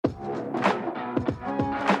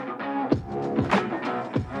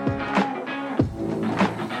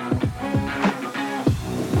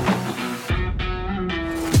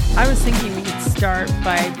was thinking we could start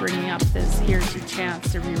by bringing up this here's your chance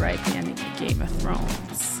to rewrite the ending of Game of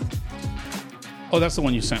Thrones. Oh, that's the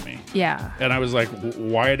one you sent me. Yeah. And I was like,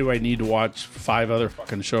 why do I need to watch 5 other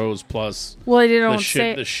fucking shows plus well, they don't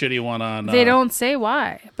the shitty one on... They don't say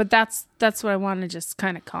why, but that's what I want to just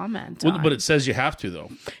kind of comment on. But it says you have to, though.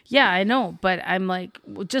 Yeah, I know, but I'm like,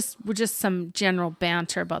 just some general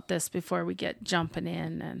banter about this before we get jumping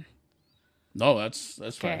in. And no, that's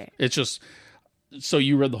fine. It's just... So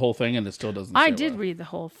you read the whole thing and it still doesn't say I did why. read the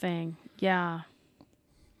whole thing, yeah.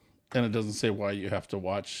 And it doesn't say why you have to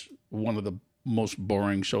watch one of the most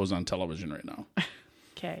boring shows on television right now.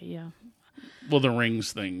 Okay, yeah. Well, the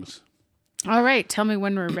Rings things. All right, tell me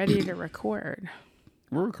when we're ready to record.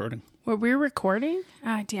 We're recording. Were we recording?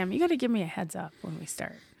 Ah, damn, you got to give me a heads up when we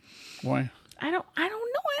start. Why? I don't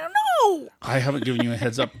know. I haven't given you a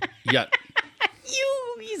heads up yet.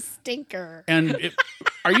 You stinker. And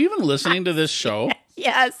are you even listening to this show?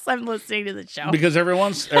 Yes, I'm listening to the show. Because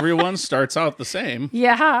everyone starts out the same.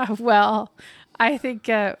 Yeah, well, I think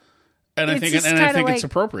I think it's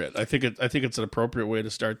appropriate. I think it's an appropriate way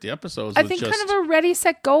to start the episodes. I think kind of a ready,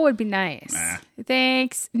 set, go would be nice. Nah.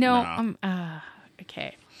 Thanks. No.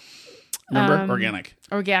 Okay. Remember,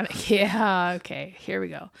 Organic. Yeah. Okay. Here we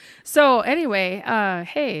go. So anyway,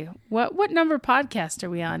 hey, what number podcast are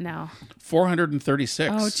we on now?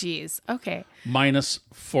 436. Oh, geez. Okay. Minus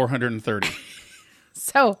 430.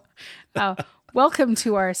 So, welcome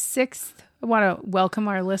to our 6th. I want to welcome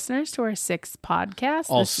our listeners to our 6th podcast.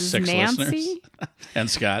 All this is 6 Nancy listeners. And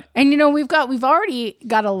Scott. And we've already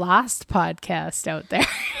got a lost podcast out there.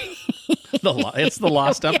 It's the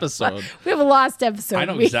lost episode. We have a lost episode. I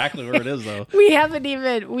know exactly where it is, though. We haven't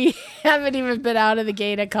even been out of the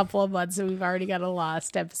gate a couple of months, and we've already got a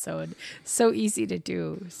lost episode. So easy to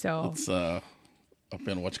do. So it's up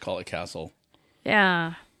in Castle.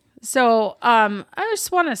 Yeah. So I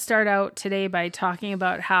just want to start out today by talking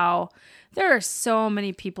about how there are so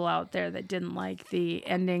many people out there that didn't like the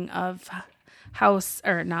ending of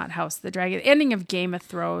the ending of Game of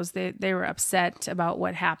Thrones. They were upset about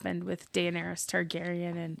what happened with Daenerys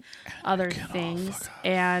Targaryen and other things.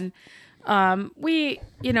 And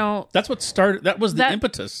that's what started. That was the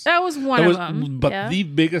impetus. That was one of them. But the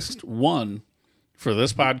biggest one for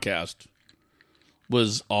this podcast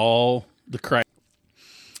was all the cry.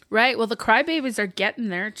 Right. Well, the crybabies are getting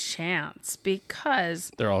their chance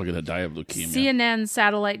because they're all going to die of leukemia. CNN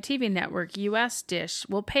satellite TV network US Dish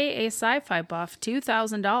will pay a sci-fi buff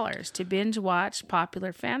 $2,000 to binge watch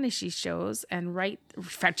popular fantasy shows and rewrite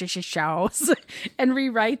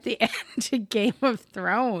the end to Game of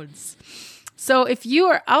Thrones. So if you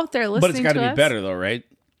are out there listening to us, but it's got to be better though, right?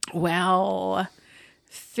 Well,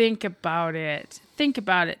 think about it.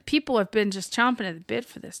 People have been just chomping at the bit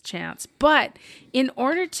for this chance. But in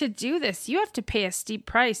order to do this, you have to pay a steep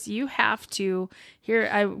price. You have to, here,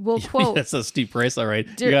 I will quote. That's a steep price, all right.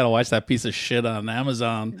 You got to watch that piece of shit on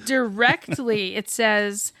Amazon. Directly, it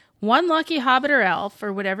says, one lucky hobbit or elf,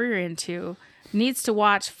 or whatever you're into, needs to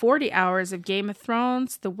watch 40 hours of Game of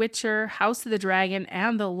Thrones, The Witcher, House of the Dragon,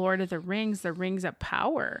 and The Lord of the Rings of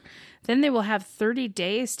Power. Then they will have 30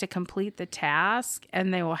 days to complete the task,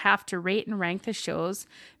 and they will have to rate and rank the shows,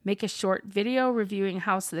 make a short video reviewing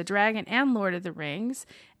House of the Dragon and Lord of the Rings,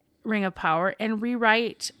 Ring of Power, and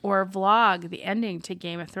rewrite or vlog the ending to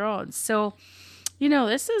Game of Thrones. So,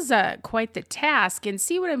 this is quite the task. And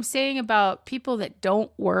see what I'm saying about people that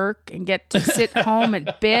don't work and get to sit home and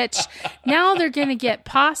bitch. Now they're going to get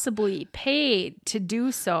possibly paid to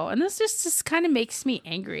do so. And this just kind of makes me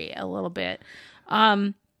angry a little bit.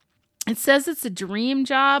 It says it's a dream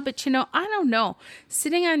job, but I don't know.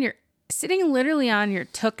 Sitting literally on your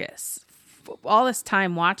tuchus all this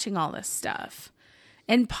time watching all this stuff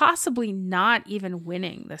and possibly not even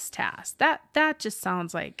winning this task. That just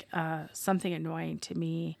sounds like something annoying to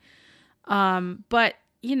me. But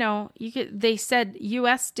they said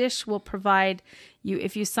US Dish will provide you,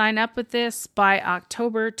 if you sign up with this by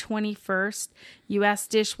October 21st, US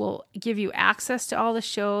Dish will give you access to all the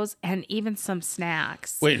shows and even some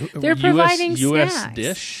snacks. Wait, they're providing US snacks.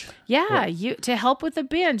 Dish? Yeah, to help with the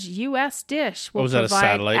binge, US Dish will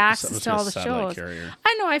provide access to all the shows. Carrier.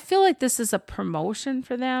 I know, I feel like this is a promotion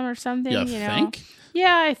for them or something, you think?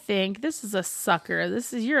 Yeah, I think this is a sucker.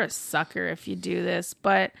 You're a sucker if you do this,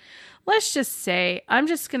 but let's just say, I'm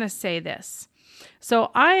just going to say this.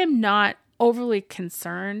 So I am not overly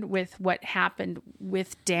concerned with what happened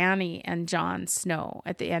with Dany and Jon Snow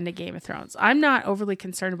at the end of Game of Thrones. I'm not overly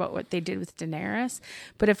concerned about what they did with Daenerys,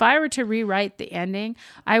 but if I were to rewrite the ending,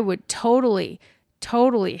 I would totally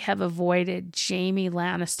totally have avoided Jaime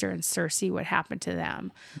Lannister and Cersei, what happened to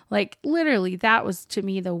them. Like, literally, that was, to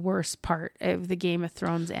me, the worst part of the Game of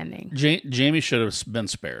Thrones ending. Jaime should have been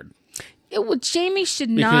spared. Jaime should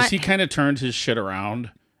not... Because he kind of turned his shit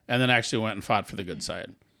around and then actually went and fought for the good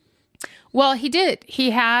side. Well, he did.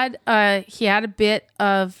 He had a bit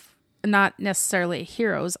of... not necessarily a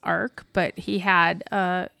hero's arc, but he had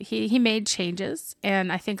he made changes,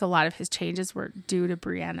 and I think a lot of his changes were due to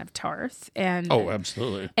Brienne of Tarth. And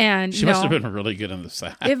absolutely. And she must have been really good in the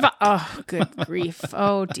side. Oh, good grief!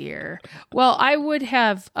 Oh dear. Well, I would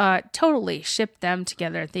have totally shipped them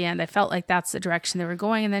together at the end. I felt like that's the direction they were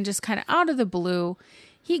going, and then just kind of out of the blue,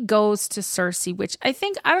 he goes to Cersei, which I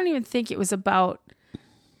don't even think it was about.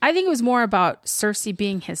 I think it was more about Cersei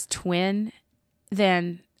being his twin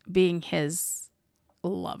than being his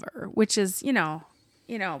lover, which is,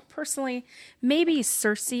 personally, maybe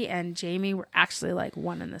Cersei and Jaime were actually like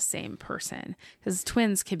one and the same person, because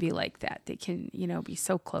twins can be like that. They can, be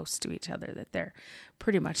so close to each other that they're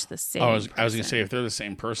pretty much the same. I was going to say, if they're the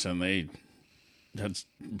same person, they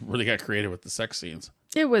really got creative with the sex scenes.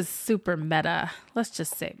 It was super meta. Let's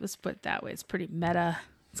put it that way. It's pretty meta.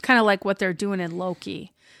 It's kind of like what they're doing in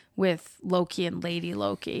Loki with Loki and Lady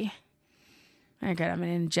Loki. I'm going to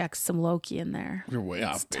inject some Loki in there. You're way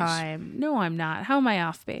off base. Time. No, I'm not. How am I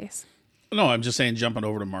off base? No, I'm just saying jumping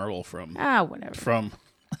over to Marvel from... whatever. From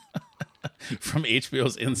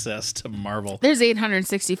HBO's incest to Marvel. There's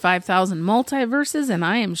 865,000 multiverses, and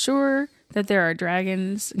I am sure that there are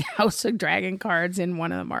dragons, House of Dragon cards in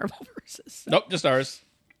one of the Marvel verses. So. Nope, just ours.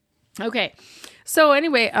 Okay. So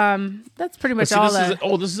anyway, that's pretty much all that.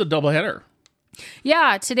 This is a doubleheader.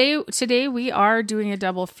 Yeah, today we are doing a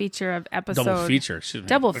double feature of episode. Double feature, excuse me.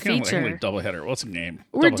 Double feature. Double header. What's the name?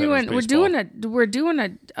 We're doing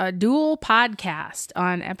a dual podcast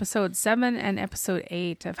on episode 7 and episode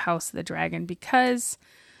 8 of House of the Dragon, because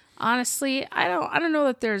honestly, I don't know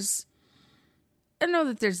that there's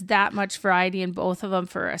that much variety in both of them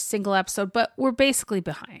for a single episode, but we're basically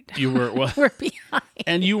behind. We're behind.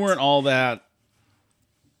 And you weren't all that.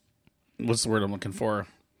 What's the word I'm looking for?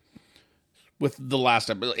 With the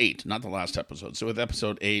last episode, 8, not the last episode. So with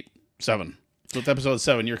episode 7. So with episode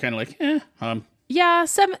 7, you're kind of like, Yeah,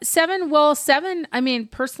 7. Well, 7, I mean,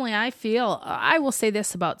 personally, I will say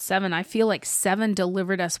this about 7. I feel like 7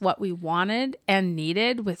 delivered us what we wanted and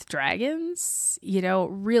needed with dragons.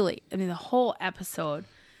 Really. I mean, the whole episode,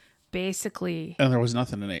 basically. And there was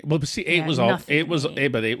nothing in 8. Well, but see, 8 was all, 8 was, 8,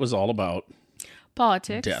 but 8 was all about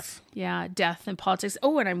politics. Death. Yeah, death and politics.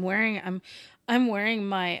 Oh, and I'm wearing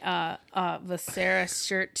my Viserys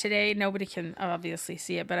shirt today. Nobody can obviously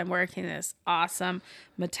see it, but I'm wearing this awesome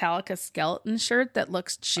Metallica skeleton shirt that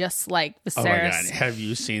looks just like Viserys. Oh my God. Have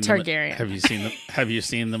you seen Targaryen? Have you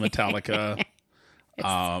seen the Metallica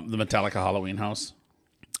the Metallica Halloween house?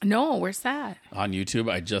 No, where's that? On YouTube.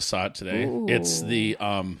 I just saw it today. Ooh. It's the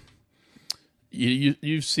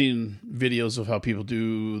You've seen videos of how people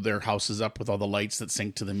do their houses up with all the lights that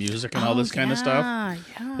sync to the music and all this kind of stuff.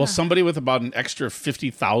 Yeah. Well, somebody with about an extra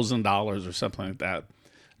 $50,000 or something like that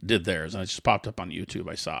did theirs, and it just popped up on YouTube.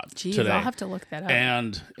 I saw it today. I'll have to look that up.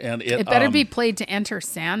 And it better be played to Enter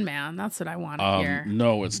Sandman. That's what I want to hear.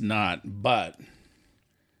 No, it's not, but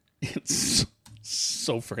it's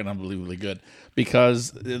so freaking unbelievably good,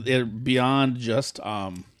 because it beyond just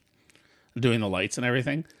doing the lights and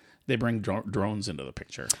everything. They bring drones into the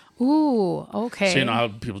picture. Ooh, okay. So you know how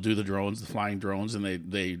people do the drones, the flying drones, and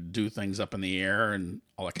they do things up in the air and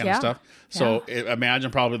all that kind of stuff. So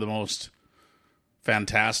imagine probably the most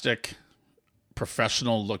fantastic,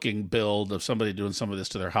 professional-looking build of somebody doing some of this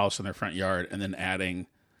to their house in their front yard, and then adding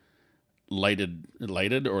lighted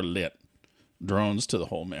or lit drones to the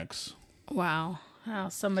whole mix. Wow.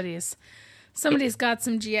 Somebody's got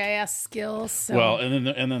some GIS skills. So. Well, and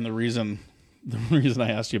then the reason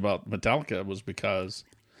I asked you about Metallica was because,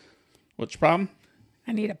 what's your problem?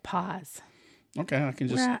 I need a pause. Okay, I can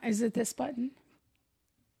just. Is it this button?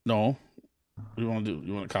 No. What do you want to do?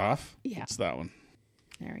 You want to cough? Yeah. It's that one.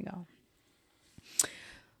 There we go.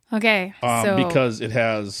 Okay. Because it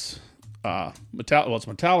has it's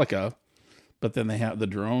Metallica, but then they have the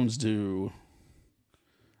drones do.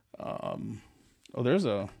 There's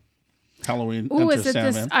a Halloween. Oh, is it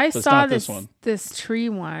Sandman, this? I saw this tree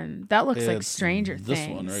one. That looks like Stranger Things. This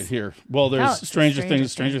one right here. Well, there's Stranger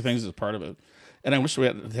Things. Stranger Things is part of it, and I wish we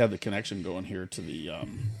had the connection going here to the.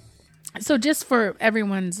 So, just for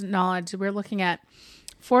everyone's knowledge, we're looking at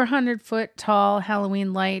 400-foot tall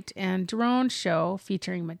Halloween light and drone show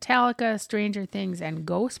featuring Metallica, Stranger Things, and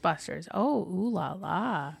Ghostbusters. Oh, ooh la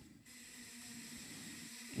la!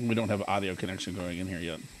 We don't have audio connection going in here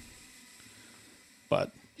yet,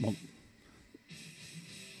 but. Well,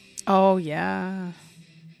 Oh yeah.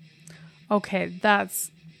 Okay, that's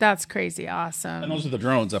crazy awesome. And those are the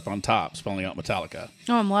drones up on top spelling out Metallica.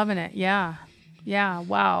 Oh, I'm loving it. Yeah. Yeah,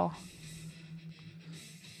 wow.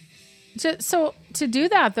 So to do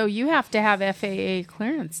that though, you have to have FAA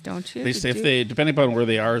clearance, don't you? They say if they, depending upon where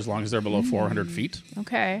they are, as long as they're below 400 feet,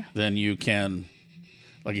 okay, then you can,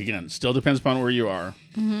 like again, still depends upon where you are,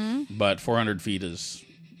 but 400 feet is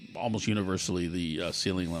almost universally the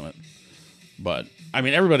ceiling limit. But I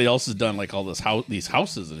mean, everybody else has done like all these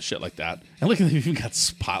houses and shit like that, and look, they've even got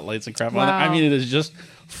spotlights and crap on it. I mean, it is just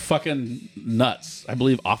fucking nuts. I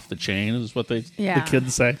believe off the chain is what the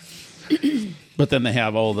kids say. But then they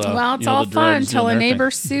have all the it's all fun until a neighbor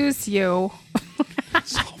sues you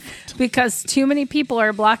because too many people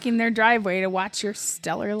are blocking their driveway to watch your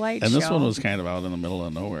stellar light show. And this one was kind of out in the middle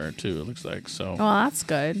of nowhere too. It looks like so. Well, that's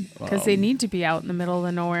good because they need to be out in the middle of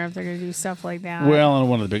the nowhere if they're going to do stuff like that. Well, and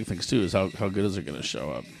one of the big things too is how good is it going to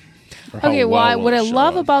show up? Okay, what I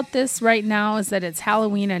love about this right now is that it's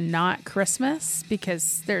Halloween and not Christmas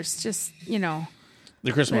because there's just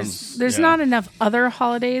the Christmas. There's not enough other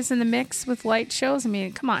holidays in the mix with light shows. I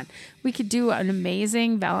mean, come on. We could do an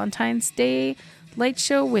amazing Valentine's Day light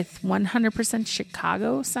show with 100%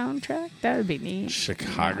 Chicago soundtrack. That would be neat.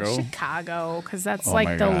 Chicago, because that's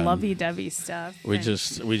like the lovey-dovey stuff. We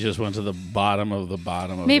just went to the bottom of the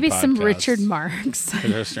bottom of maybe the podcast. Some Richard Marx.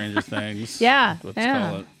 There's Stranger Things. Yeah. Let's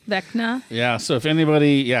call it. Vecna. Yeah. So if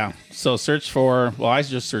anybody, so search for. Well, I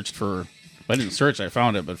just searched for. I didn't search. I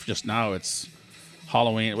found it, but just now it's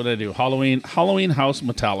Halloween. What did I do? Halloween House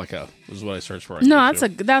Metallica was what I searched for. No,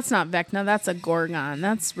 that's not Vecna. That's a Gorgon.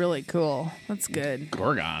 That's really cool. That's good.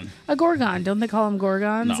 Gorgon. A Gorgon. Don't they call them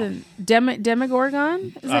Gorgons? No. And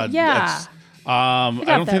Demigorgon? Is that, yeah. I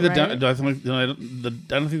don't think I don't think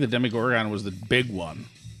the Demigorgon was the big one.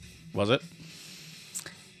 Was it?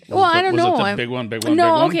 I don't know. Was it the big one? No, big one?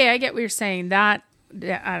 Okay, I get what you're saying. That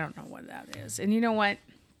I don't know what that is. And you know what?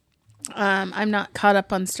 I'm not caught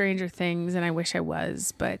up on Stranger Things, and I wish I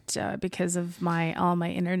was, but because of all my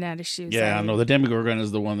internet issues. Yeah, no, the Demigorgon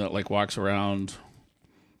is the one that like walks around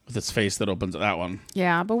with its face that opens. That one.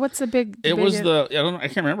 Yeah, but what's the big? It was I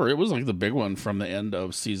can't remember. It was like the big one from the end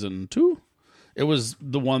of season 2. It was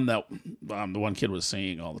the one that the one kid was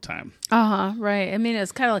seeing all the time. Right. I mean,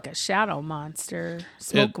 it's kind of like a shadow monster,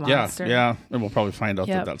 smoke monster. Yeah, and we'll probably find out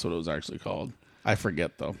that that's what it was actually called. I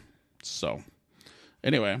forget though. So,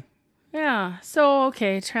 anyway. Yeah. So,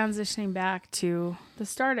 okay, transitioning back to the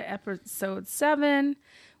start of episode 7,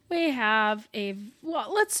 we have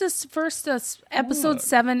let's just first, episode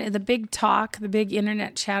 7, the big talk, the big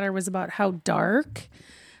internet chatter was about how dark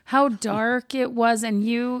it was. And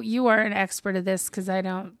you are an expert of this because I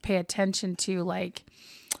don't pay attention to like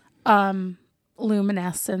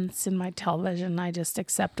luminescence in my television. I just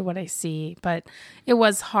accept what I see, but it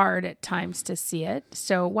was hard at times to see it.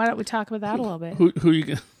 So why don't we talk about that a little bit? Who you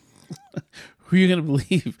gonna who are you going to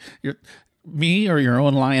believe? Me or your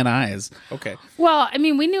own lying eyes? Okay. Well, I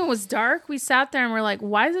mean, we knew it was dark. We sat there and we're like,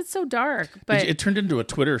 why is it so dark? But it turned into a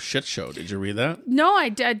Twitter shit show. Did you read that? No, I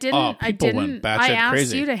didn't. I didn't. I asked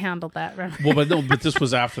crazy. you to handle that. Remember? Well, but this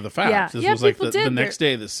was after the fact. Yeah. This was like the next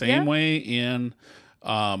day, the same way in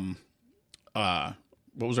what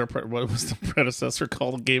was the predecessor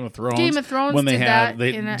called? Game of Thrones. Game of Thrones when they did had that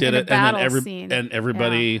they in did a it, battle scene. and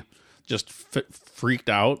everybody just freaked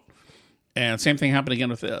out. And same thing happened again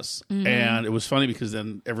with this. Mm-hmm. And it was funny because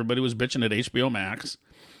then everybody was bitching at HBO Max,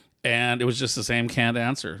 and it was just the same canned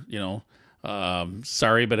answer.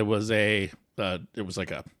 Sorry, but it was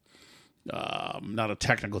like a not a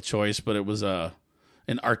technical choice, but it was an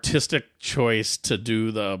artistic choice to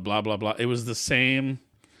do the blah blah blah. It was the same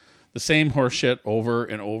horse shit over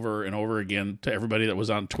and over and over again to everybody that was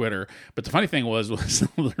on Twitter. But the funny thing was some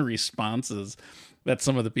of the responses that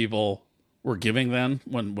some of the people were giving then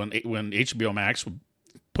when HBO Max would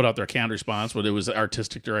put out their canned response, but it was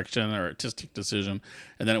artistic direction or artistic decision,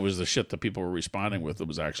 and then it was the shit that people were responding with that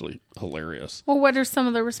was actually hilarious. Well, what are some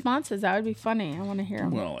of the responses? That would be funny. I want to hear them.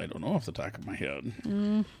 Well, I don't know off the top of my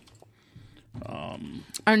head.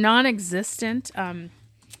 Our non-existent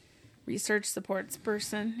research supports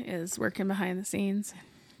person is working behind the scenes,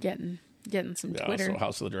 getting some Twitter. So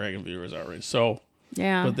House of the Dragon viewers already. So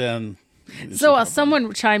yeah, but then. So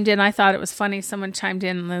someone chimed in. I thought it was funny. Someone chimed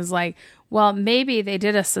in and was like, well, maybe they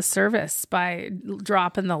did us a service by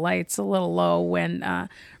dropping the lights a little low when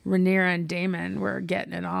Rhaenyra and Daemon were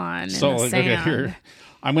getting it on in the sand. Okay, here,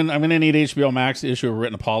 I'm gonna need HBO Max to issue a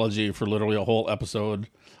written apology for literally a whole episode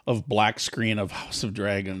of black screen of House of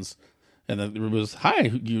Dragons. And then it was, hi,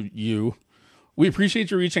 you We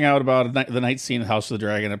appreciate you reaching out about the night scene in House of the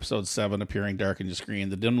Dragon, episode 7, appearing dark in your screen.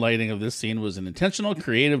 The dim lighting of this scene was an intentional,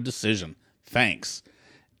 creative decision. Thanks.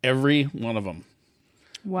 Every one of them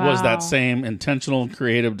was that same intentional,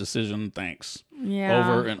 creative decision. Thanks. Yeah.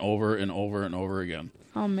 Over and over and over and over again.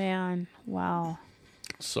 Oh, man. Wow.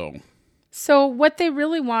 So what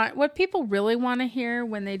people really want to hear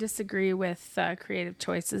when they disagree with creative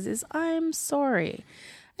choices is, I'm sorry.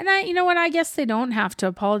 And you know what? I guess they don't have to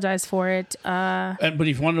apologize for it. But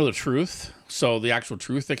if you want to know the truth, so the actual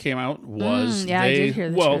truth that came out was I did hear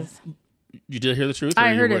the truth. You did hear the truth?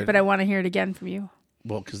 I heard it, but I want to hear it again from you.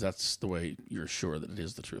 Well, because that's the way you're sure that it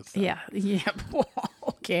is the truth. Yeah.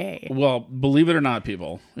 Okay. Well, believe it or not,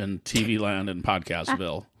 people in TV land and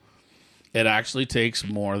Podcastville, it actually takes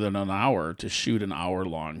more than an hour to shoot an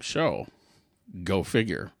hour-long show. Go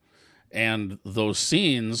figure. And those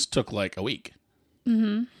scenes took like a week.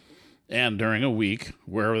 Mm-hmm. And during a week,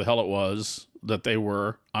 wherever the hell it was that they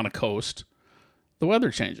were on a coast, the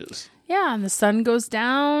weather changes. Yeah, and the sun goes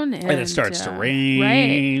down, and it starts to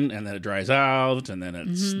rain, and then it dries out, and then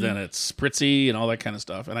it's spritzy and all that kind of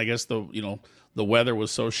stuff. And I guess the weather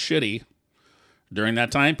was so shitty during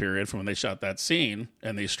that time period from when they shot that scene,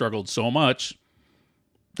 and they struggled so much,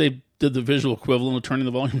 they did the visual equivalent of turning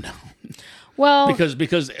the volume down. Well,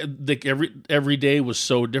 because every day was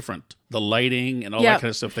so different. The lighting and all that kind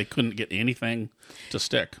of stuff, they couldn't get anything to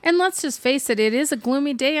stick. And let's just face it, it is a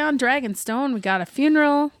gloomy day on Dragonstone. We got a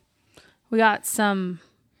funeral. We got some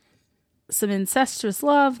incestuous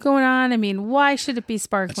love going on. I mean, why should it be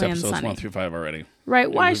sparkly and sunny? Episodes 1 through 5 already.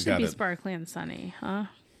 Right, why should it be sparkly and sunny, huh?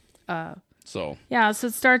 So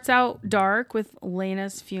it starts out dark with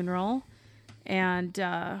Lena's funeral. And,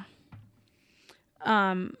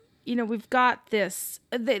 we've got this.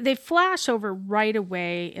 They flash over right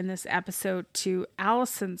away in this episode to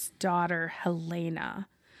Allison's daughter, Helena,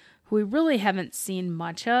 who we really haven't seen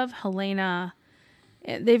much of. Helena,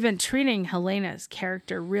 they've been treating Helena's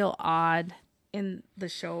character real odd in the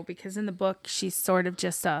show because in the book, she's sort of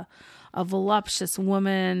just a voluptuous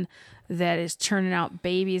woman that is churning out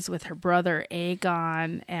babies with her brother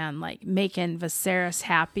Aegon and like making Viserys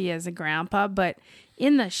happy as a grandpa. But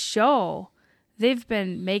in the show, they've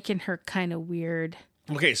been making her kind of weird.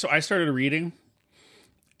 Okay, so I started reading,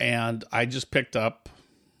 and I just picked up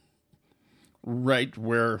right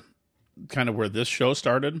where this show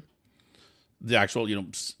started. The actual, I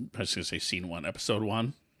was going to say scene 1, episode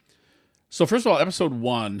 1. So first of all, episode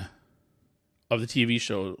 1 of the TV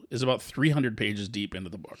show is about 300 pages deep into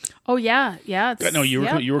the book. Oh, yeah. No, you were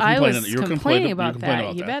complaining. I was complaining about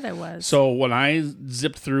that. You bet I was. So when I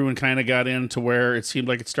zipped through and kind of got into where it seemed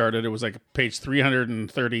like it started, it was like page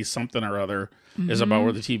 330 something or other is about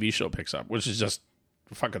where the TV show picks up, which is just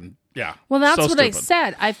fucking, yeah. Well, that's so what stupid. I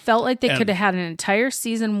said. I felt like they could have had an entire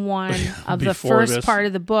season 1 of the first part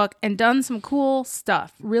of the book and done some cool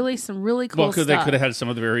stuff. Some really cool stuff. Well, because they could have had some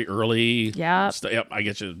of the very early stuff. Yep, I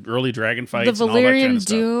get you. Early dragon fights. The Valyrian and all that kind of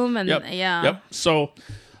Doom. And Yep. So,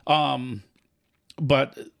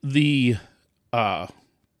 but the,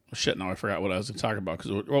 shit, now I forgot what I was going to talk about.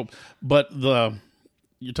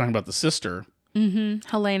 You're talking about the sister. Mm-hmm.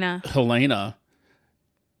 Helena.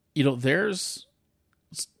 There's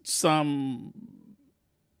some,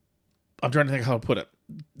 I'm trying to think how to put it.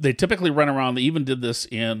 They typically run around. They even did this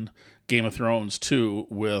in Game of Thrones too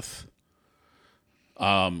with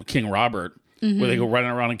King Robert, where they go running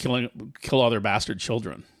around and kill all their bastard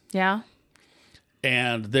children. Yeah.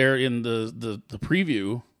 And they're in the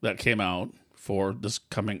preview that came out for this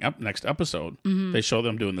coming up next episode. They show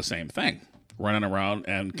them doing the same thing, running around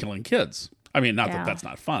and killing kids. I mean, not that that's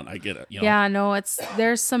not fun. I get it. Yeah, no,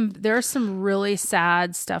 there's some really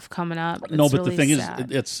sad stuff coming up. No, but really the thing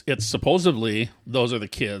sad. is, it's supposedly those are the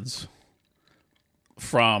kids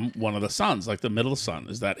from one of the sons, like the middle son.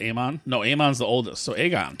 Is that Aemon? No, Aemon's the oldest. So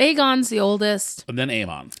Aegon's the oldest, and then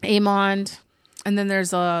Aemon, and then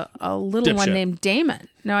there's a little one named Daemon.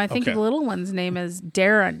 No, I think the little one's name is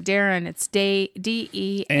Darren. It's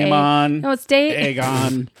D-E-A. Aemon. No, it's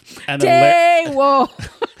Aegon. And then whoa.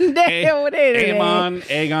 Aemon,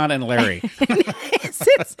 Aegon, and Larry.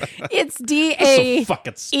 it's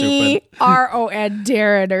D-A-E-R-O-N,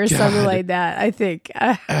 Darren, or something like that, I think.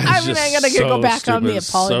 I mean, I gotta go back on the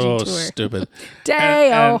apology tour. So stupid.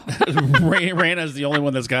 Deo. And Raina's the only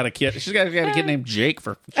one that's got a kid. She's got a kid named Jake,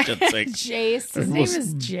 for shit's sake. Jace. His name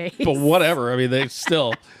is Jace. But whatever. I mean, they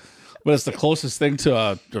still... But it's the closest thing to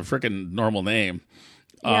a freaking normal name.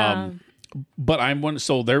 Yeah. But I'm one.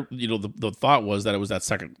 So there, the thought was that it was that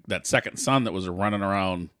second son that was running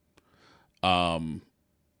around. It's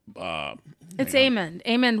Aemon.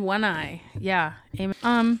 Aemon One Eye. Yeah.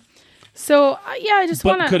 Aemon. So I just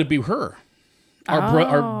want to. Could it be her?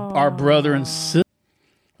 our brother and sister.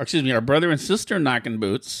 Excuse me, our brother and sister knocking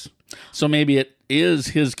boots. So maybe it is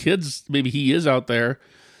his kids. Maybe he is out there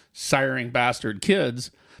siring bastard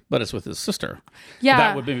kids, but it's with his sister.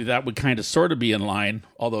 Yeah, that would kind of sort of be in line,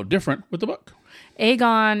 although different with the book.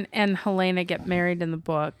 Aegon and Helena get married in the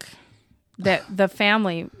book. The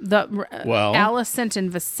family, Alicent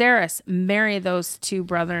and Viserys marry those two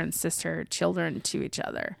brother and sister children to each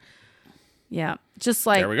other. Yeah, just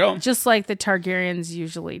like, there we go. Just like the Targaryens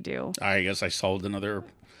usually do. I guess I solved another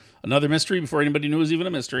mystery before anybody knew it was even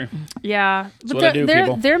a mystery. Yeah, that's what I do,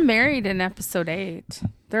 people. They're married in episode 8.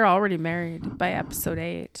 They're already married by episode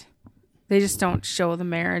 8. They just don't show the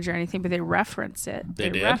marriage or anything, but they reference it. They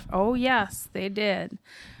did? Oh, yes, they did.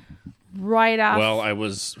 Right off. Well, I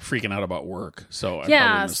was freaking out about work, so I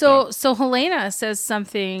yeah. So Helena says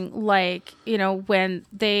something like, when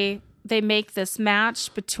they make this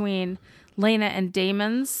match between Lena and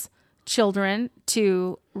Daemon's children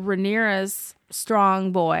to Rhaenyra's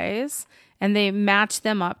strong boys, and they match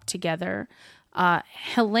them up together.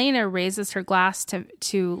 Helena raises her glass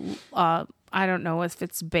to I don't know if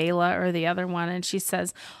it's Bela or the other one, and she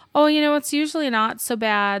says, "Oh, it's usually not so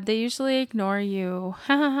bad. They usually ignore you."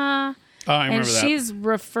 Ha ha ha. Oh, I remember that. And she's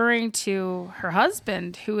referring to her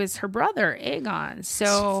husband, who is her brother, Aegon.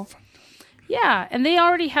 So, yeah, and they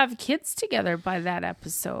already have kids together by that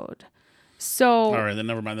episode. So, all right, then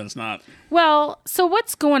never mind. Then it's not. Well, so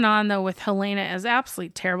what's going on though with Helena is absolutely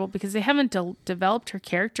terrible because they haven't developed her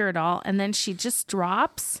character at all, and then she just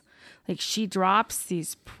drops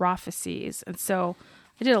these prophecies. And so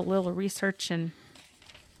I did a little research and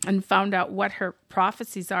found out what her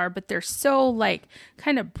prophecies are, but they're so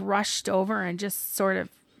kind of brushed over and just sort of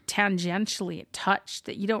tangentially touched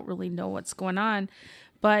that you don't really know what's going on.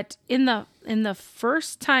 But in the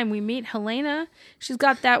first time we meet Helena, she's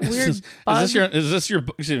got that weird bug. Is this your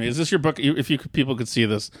book? If people could see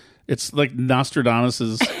this, it's like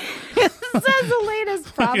Nostradamus's. It says Helena's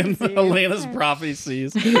prophecies. Helena's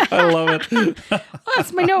prophecies. I love it. Oh,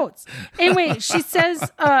 that's my notes. Anyway, she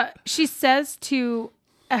says to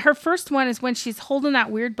her first one is when she's holding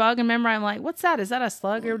that weird bug. And remember, I'm like, what's that? Is that a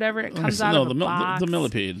slug or whatever? It comes out of the box. The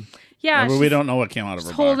millipede. Yeah, but we don't know what came out of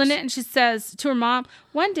her holding box. it, and she says to her mom,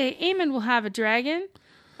 "One day, Aemon will have a dragon."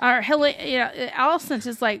 Or Alicent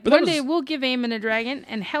is like, "One day we'll give Aemon a dragon,"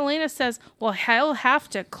 and Helena says, "Well, he'll have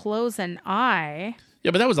to close an eye." Yeah,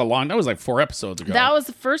 but that was like 4 episodes ago. That was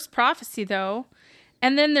the first prophecy, though.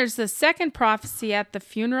 And then there's the second prophecy at the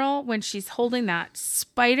funeral when she's holding that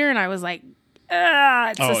spider, and I was like,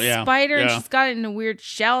 it's a spider, and she's got it in a weird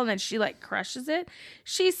shell, and then she crushes it.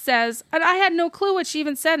 She says, and I had no clue what she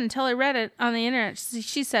even said until I read it on the internet.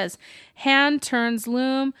 She says, "Hand turns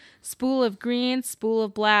loom, spool of green, spool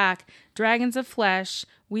of black, dragons of flesh,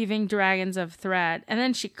 weaving dragons of thread," and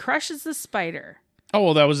then she crushes the spider. Oh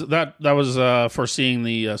well, that was foreseeing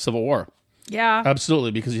the Civil War. Yeah,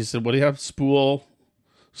 absolutely, because he said, "What do you have?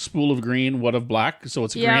 Spool of green, what of black?" So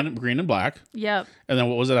it's green and black. Yep. And then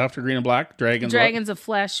what was it after green and black? Dragons of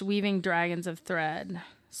flesh, weaving dragons of thread.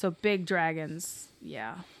 So big dragons.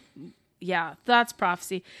 Yeah. Yeah, that's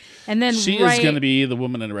prophecy. And then she is going to be the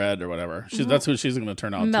woman in red or whatever. That's who she's going to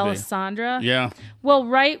turn out Melisandre. to be. Yeah. Well,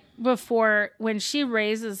 right before, when she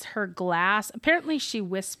raises her glass, apparently she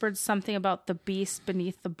whispered something about the beast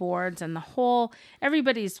beneath the boards, and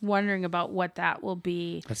everybody's wondering about what that will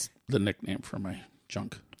be. That's the nickname for my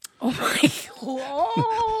junk. Oh my!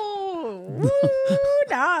 Whoa, woo,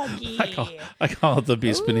 doggy! I call it the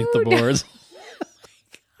beast beneath the boards.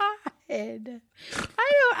 God, I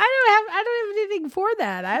don't have anything for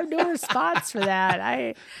that. I have no response for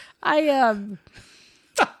that.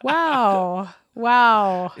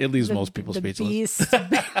 Wow. It leaves most people speechless.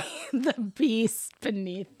 The beast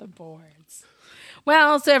beneath the boards.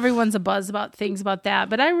 Well, so everyone's abuzz about things about that,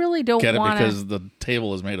 but I really don't want to. Get it because the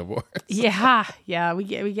table is made of wood. Yeah, we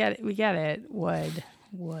get it. Wood.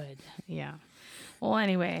 Yeah. Well,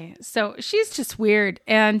 anyway, so she's just weird,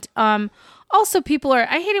 and also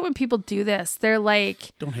I hate it when people do this. They're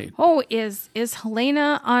like, don't hate. Oh, is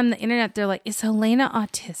Helena on the internet? They're like, is Helena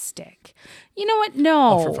autistic? You know what?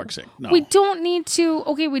 No. Oh, for fuck's sake, no. We don't need to.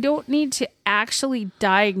 Okay, we don't need to actually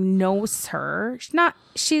diagnose her.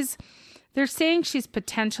 They're saying she's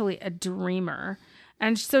potentially a dreamer.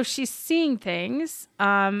 And so she's seeing things,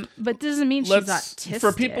 but doesn't mean she's autistic.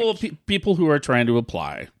 For people who are trying to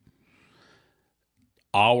apply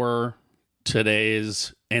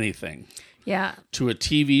today's anything to a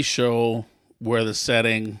TV show where the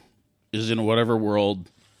setting is in whatever world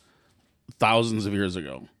thousands of years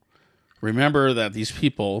ago. Remember that these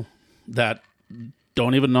people that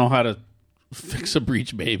don't even know how to fix a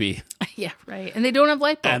breech baby. Yeah, right. And they don't have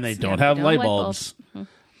light bulbs. And they don't have light bulbs.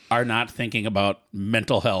 Are not thinking about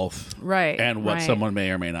mental health. Right. And what someone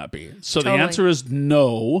may or may not be. So Totally. the answer is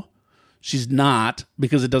no, she's not,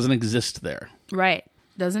 because it doesn't exist there. Right.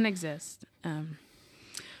 Doesn't exist.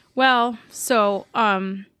 Well, so,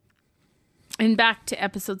 and back to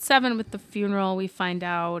episode 7 with the funeral, we find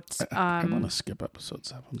out. I want to skip episode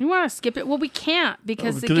 7. You want to skip it? Well, we can't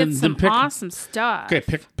because it then- gets then some pick- awesome stuff. Okay,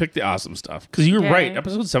 pick the awesome stuff. Because you were Okay. right.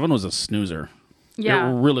 Episode 7 was a snoozer.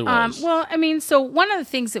 Yeah. It really was. Well, I mean, so one of the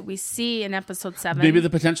things that we see in episode 7. Maybe the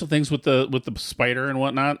potential things with the spider and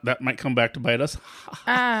whatnot, that might come back to bite us.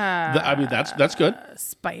 I mean, that's good.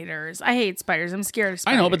 Spiders. I hate spiders. I'm scared of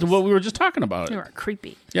spiders. I know, but what we were just talking about They it. were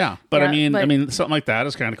creepy. Yeah, but Yeah, I mean, something like that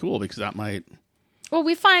is kind of cool because that might. Well,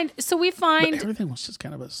 we find. But everything was just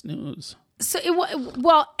kind of a snooze. So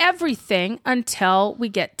everything until we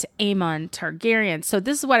get to Aemon Targaryen. So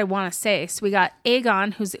this is what I want to say. So we got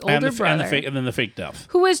Aegon, who's the older brother, and then the fake death,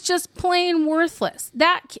 who is just plain worthless.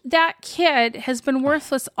 That kid has been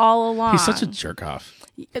worthless all along. He's such a jerk off.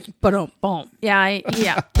 Boom.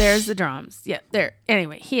 Yeah. There's the drums. Yeah, there.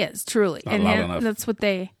 Anyway, he is truly, Not and loud then enough. that's what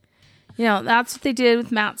they. That's what they did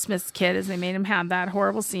with Matt Smith's kid, is they made him have that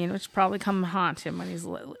horrible scene, which probably come haunt him when he's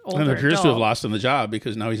older. And it appears to have adult. lost him the job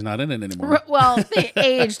because now he's not in it anymore. Well, they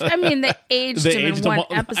aged. I mean, they aged him in one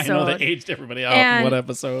episode. I know they aged everybody out And- in one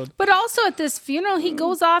episode. But also at this funeral, he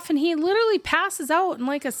goes off and he literally passes out in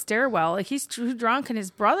like a stairwell. Like he's too drunk, and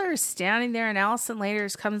his brother is standing there. And Allison later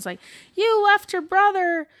comes like, "You left your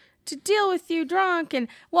brother to deal with you drunk." And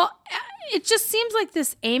it just seems like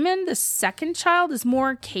this Aemon, the second child, is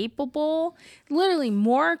more capable, literally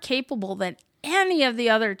more capable than any of the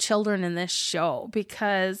other children in this show,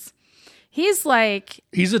 because he's like,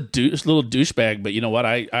 he's a little douchebag, but you know what?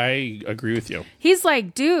 I agree with you. he's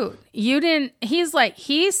like, dude, you didn't. He's like,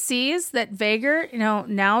 he sees that Vagar,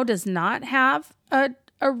 now does not have a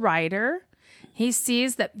rider. He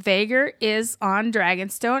sees that Vagar is on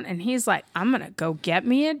Dragonstone, and he's like, I'm going to go get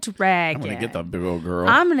me a dragon. I'm gonna get that big old girl.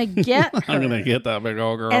 I'm going to get her. I'm gonna get that big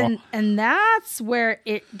old girl. And that's where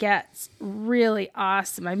it gets really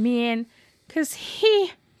awesome. I mean, because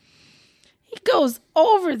he goes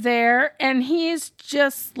over there, and he's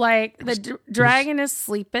just like, the dragon is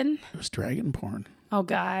sleeping. It was dragon porn. Oh,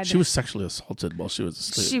 God. She was sexually assaulted while she was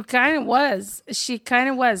asleep. She kind of was.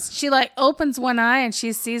 She like opens one eye and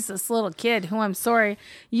she sees this little kid who, I'm sorry,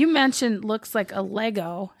 you mentioned looks like a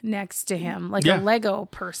Lego next to him, like a Lego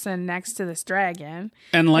person next to this dragon.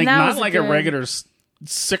 And like that not was like a regular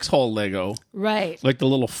 6-hole Lego. Right. Like the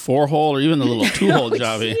little 4-hole or even the little 2-hole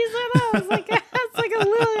Javi. It's like a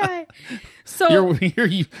little guy. So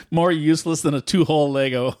You're more useless than a 2-hole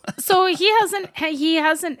Lego. So he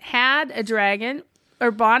hasn't had a dragon or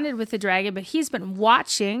bonded with a dragon, but he's been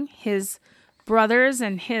watching his brothers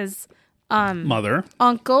and his Mother.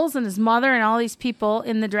 uncles and his mother and all these people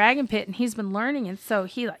in the dragon pit, and he's been learning. And so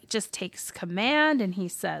he just takes command, and he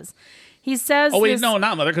says. Oh wait, no,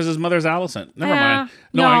 not mother, because his mother's Allison. Never mind.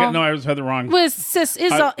 No, I had the wrong. Was his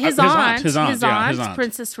aunt, aunt.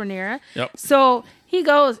 Princess Rhaenyra. Yep. So he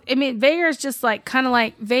goes. I mean, Vagar's just like kind of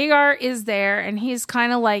like Vagar is there, and he's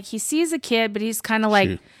kind of like he sees a kid, but he's kind of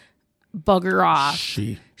like bugger off.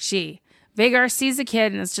 Vagar sees a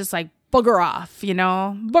kid, and it's just like bugger off,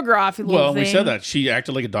 bugger off, you little thing. We said that she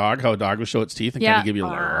acted like a dog. How a dog would show its teeth and kind of give you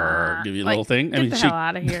a little thing. Get the hell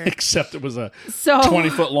out of here. Except it was a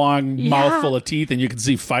 20-foot long mouthful of teeth, and you could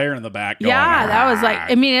see fire in the back. Going, that was like.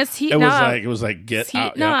 I mean, it's heating up. It was like get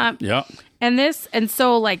out. Heating up. Yep. And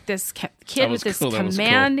so like this kid with this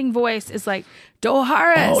commanding voice is like,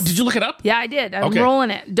 Doharis. Oh, did you look it up? Yeah, I did. I'm rolling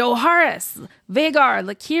it. Doharis, Vagar,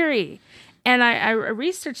 Lakiri. And I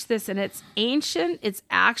researched this, and it's ancient, it's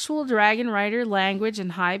actual Dragon Rider language in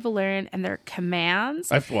High Valyrian, and they're commands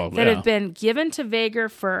that have been given to Vagar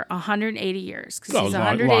for 180 years. Because he's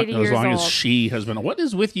 180 years old. As long as she has been. What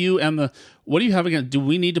is with you and what do you have again? Do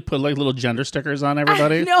we need to put like little gender stickers on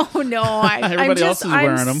everybody? No. Everybody else is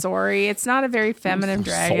wearing them. I'm sorry. It's not a very feminine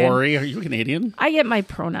dragon. Sorry. Are you Canadian? I get my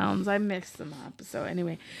pronouns. I mix them up. So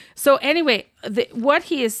anyway, what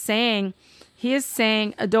he is saying... He is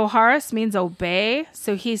saying, Doharis means obey.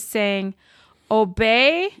 So he's saying,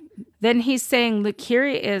 obey. Then he's saying,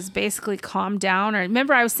 Lakiri is basically calm down. Or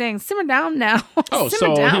remember, I was saying, simmer down now. Oh,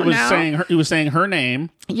 so he was saying her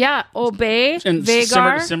name. Yeah, obey. And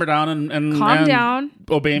Vagar. Simmer down and calm down.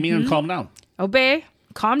 Obey me and calm down. Obey.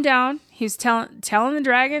 Calm down. He's telling the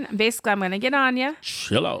dragon, basically, I'm going to get on you.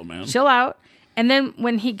 Chill out, man. Chill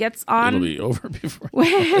when he gets on. It'll be over before.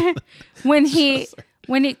 when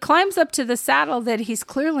when he climbs up to the saddle that he's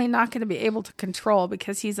clearly not going to be able to control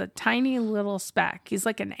because he's a tiny little speck. He's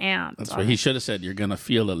like an ant. That's what he should have said. You're going to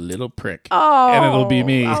feel a little prick. Oh. And it'll be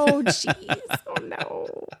me. Oh, jeez. Oh,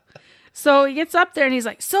 no. So he gets up there and he's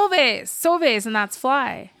like, Sauves, and that's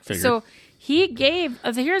fly. Figured. So he gave,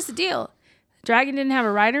 here's the deal. The dragon didn't have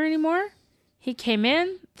a rider anymore. He came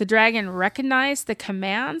in. The dragon recognized the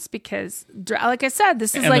commands because, like I said,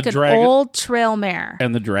 this is like an old trail mare.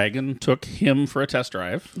 And the dragon took him for a test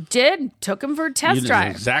drive. Took him for a test You drive.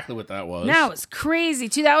 knew exactly what that was. That was crazy,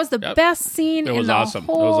 too. That was the best scene in the awesome.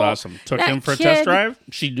 whole... It was awesome. Took him for a test drive.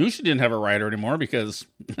 She knew she didn't have a rider anymore because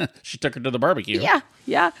she took her to the barbecue.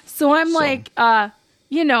 Yeah. So I'm like,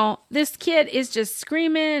 this kid is just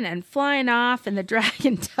screaming and flying off, and the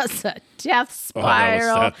dragon does a death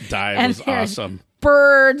spiral. That dive was awesome.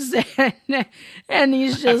 Birds, and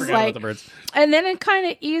he's just like, about the birds. And then it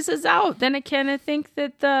kind of eases out. Then I kind of think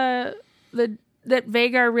that that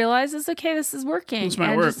Vagar realizes, okay, this is working. This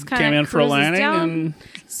might work. Came in for a landing and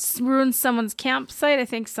ruined someone's campsite. I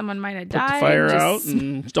think someone might have died. Put the fire out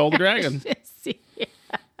and stole the dragon.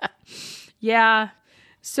 Yeah.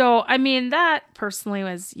 So, I mean, that personally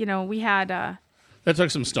was, we had... that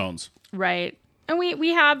took some stones. Right. And we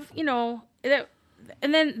have,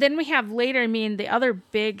 and then we have later, the other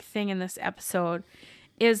big thing in this episode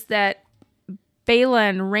is that Bela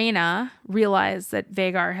and Rhaena realize that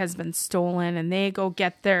Vagar has been stolen, and they go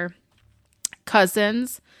get their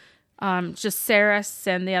cousins, just Saris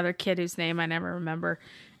and the other kid whose name I never remember.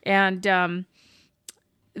 And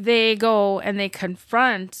they go and they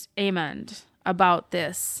confront Aemond about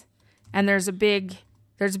this, and there's a big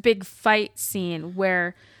fight scene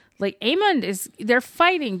where like they're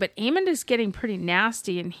fighting, but Aemond is getting pretty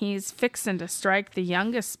nasty, and he's fixing to strike the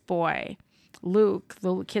youngest boy, Luke.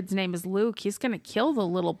 The kid's name is Luke. He's gonna kill the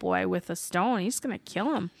little boy with a stone. He's gonna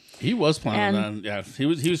kill him. He was planning on he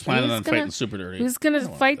was planning on fighting super dirty. He was gonna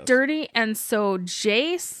fight dirty, and so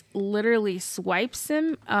Jace literally swipes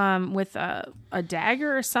him with a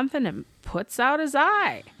dagger or something and puts out his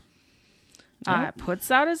eye.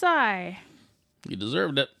 Puts out his eye. He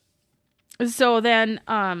deserved it. So then,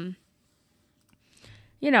 then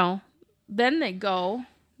they go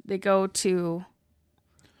to.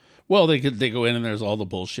 Well, they go in and there's all the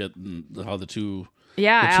bullshit and how the two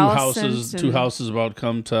houses about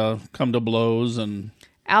come to blows, and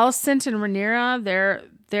Alicent and Rhaenyra,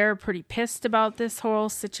 they're pretty pissed about this whole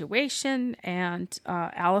situation, and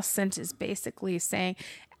Alicent is basically saying,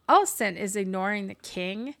 Alicent is ignoring the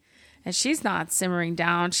king. And she's not simmering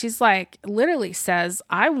down. She's like, literally says,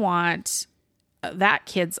 I want that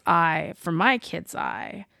kid's eye for my kid's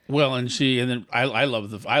eye. Well, and then I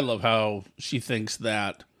love how she thinks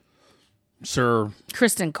that Sir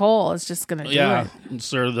Kristen Cole is just going to do it.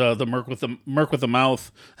 Sir the merc with the mouth. The merc with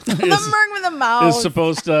the mouth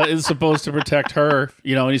is supposed to protect her.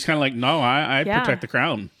 And he's kind of like, no, I protect the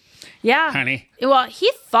crown. Yeah. Honey. Well,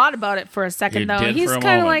 he thought about it for a second, though. He's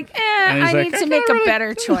kind of like, I need to make a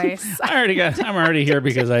better choice. I'm already here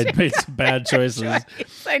because I made some bad choices.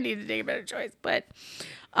 I need to make a better choice. But,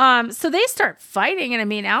 so they start fighting.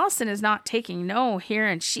 And Alicent is not taking no here.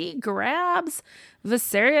 And she grabs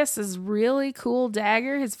Viserys' really cool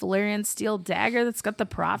dagger, his Valyrian steel dagger that's got the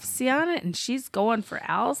prophecy on it. And she's going for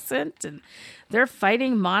Alicent. And they're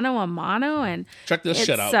fighting mano a mano. And check this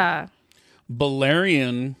shit out.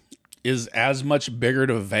 Balerion is as much bigger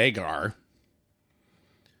to Vagar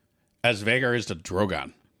as Vagar is to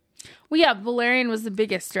Drogon. Well, yeah, Valerian was the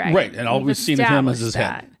biggest dragon. Right, and all we've seen of him is his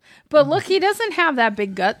head. But look, he doesn't have that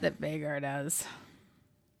big gut that Vagar does.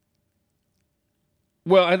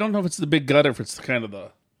 Well, I don't know if it's the big gut or if it's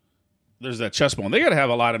there's that chest bone. They got to have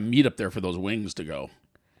a lot of meat up there for those wings to go.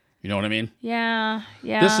 You know what I mean? Yeah.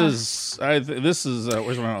 This is where's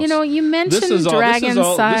my notes? You mentioned dragon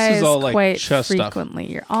size like quite stuff. frequently.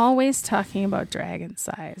 You're always talking about dragon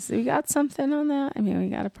size. We got something on that? We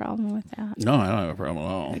got a problem with that? No, I don't have a problem at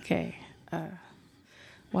all. Okay.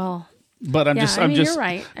 Well, but I'm just you're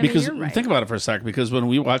right. Because think about it for a second. Because when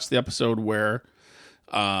we watched the episode where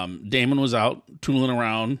Daemon was out tooling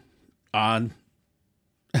around on.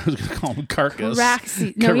 I was going to call him Carcass.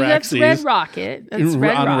 No, that's Red Rocket. That's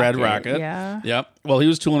Red Rocket. Yeah. Yep. Well, he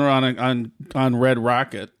was tooling around on Red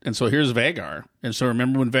Rocket. And so here's Vagar. And so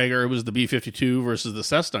remember when Vagar was the B-52 versus the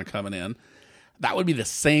Cessna coming in? That would be the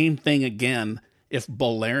same thing again if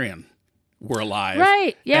Balerion were alive.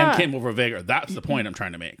 Right, yeah. And came over Vagar. That's the point I'm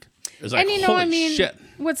trying to make. It's like, and holy shit.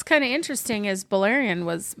 What's kind of interesting is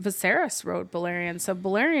Viserys rode Balerion. So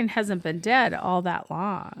Balerion hasn't been dead all that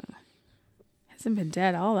long. Hasn't been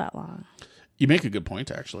dead all that long. You make a good point,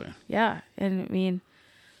 actually. Yeah, and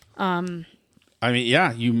I mean,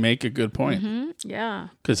 yeah, you make a good point. Mm-hmm. Yeah.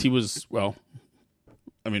 Because he was, well,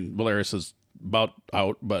 I mean, Valeris is about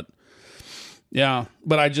out, but yeah.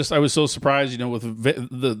 But I was so surprised, with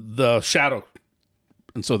the shadow.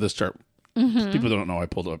 And so this chart, people don't know,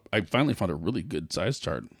 I finally found a really good size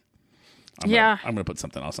chart. I'm going to put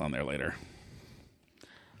something else on there later.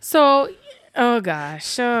 So, oh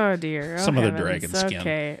gosh, oh dear. Some of the dragon skin.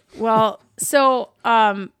 Okay. Well, so,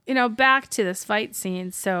 back to this fight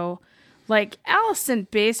scene. So, like, Allison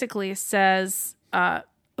basically says,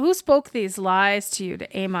 who spoke these lies to you,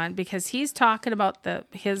 to Amon? Because he's talking about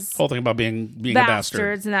his whole thing about being a bastard.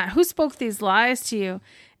 Bastards and that. Who spoke these lies to you?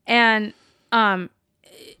 And, Amon,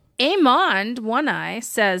 One Eye,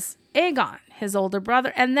 says, Aegon, his older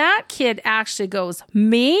brother. And that kid actually goes,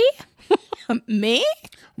 me? Me?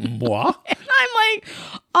 Moi? And I'm like,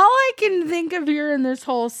 all I can think of here in this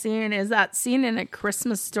whole scene is that scene in A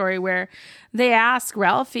Christmas Story where they ask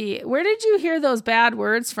Ralphie, where did you hear those bad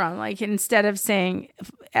words from? Like, instead of saying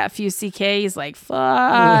F-U-C-K, he's like,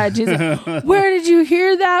 fudge. He's like, where did you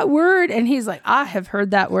hear that word? And he's like, I have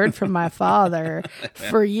heard that word from my father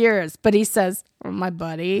for years. But he says, my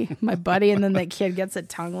buddy. And then the kid gets a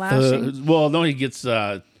tongue lashing. Well, no, he gets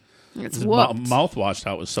It's mouth washed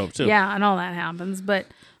out with soap too. Yeah, and all that happens. But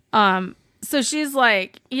so she's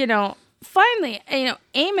like, finally,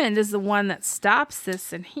 Aemond is the one that stops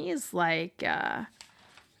this, and he's like,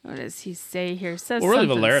 what does he say here? Says really,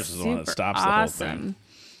 something Valeris is the one that stops the whole thing.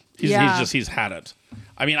 He's had it.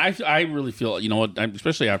 I mean, I really feel,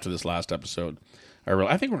 especially after this last episode,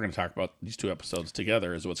 I think we're going to talk about these two episodes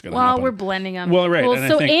together is what's going to happen. Well, we're blending them. Well, right. Well, and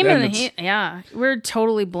so Aemond, we're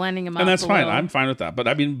totally blending them up. And that's fine. I'm fine with that. But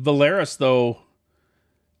I mean, Valeris, though,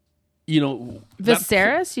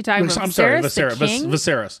 Viserys? You talking about I'm sorry,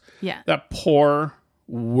 Viserys? Yeah. That poor,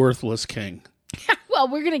 worthless king. Well,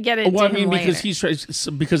 we're going to get into him later.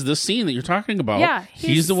 Because this scene that you're talking about,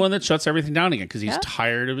 he's the one that shuts everything down again because he's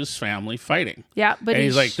tired of his family fighting. Yeah, but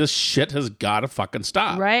he's like, this shit has got to fucking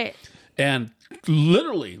stop. Right. And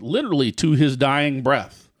literally to his dying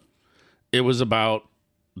breath, it was about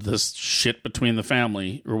this shit between the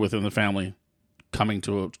family or within the family coming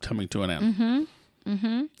to an end. Mm-hmm.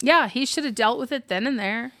 Mm-hmm. Yeah, he should have dealt with it then and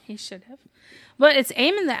there. He should have. But it's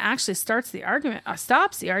Aemon that actually stops the argument.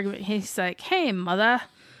 He's like, hey, mother,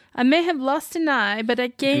 I may have lost an eye, but I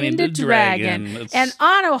gained a dragon. And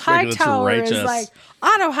Otto Hightower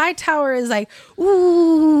is like,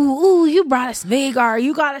 ooh, you brought us Vhagar.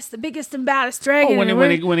 You got us the biggest and baddest dragon.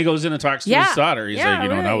 When he goes in and talks to his daughter, he's like,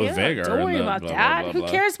 that was Vhagar. Don't worry about that. Who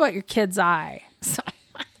cares about your kid's eye? So,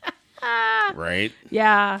 right?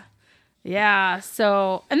 Yeah. Yeah.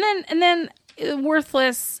 So, and then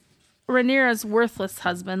Rhaenyra's worthless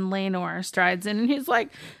husband, Laenor, strides in and he's like,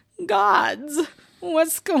 gods,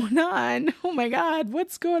 what's going on? Oh my God,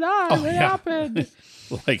 what's going on? What happened?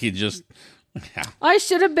 Like he just... Yeah. I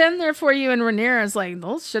should have been there for you, and Rhaenyra's like,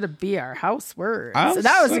 those should be our house words. So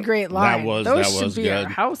that was a great line. Those should be our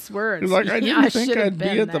house words. He's like, I didn't think I'd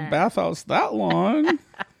be at the bathhouse that long.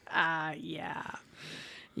 Yeah.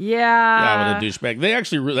 Yeah, what a douchebag. They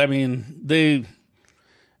actually,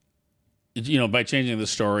 by changing the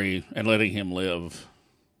story and letting him live,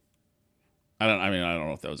 I don't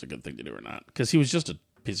know if that was a good thing to do or not, because he was just a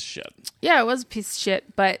piece of shit. Yeah, it was a piece of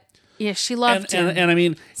shit, but yeah, she loved him. And I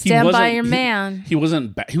mean, stand by your man. He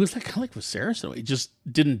wasn't bad. He was kind of like Viserys, though. He just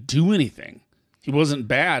didn't do anything. He wasn't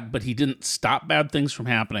bad, but he didn't stop bad things from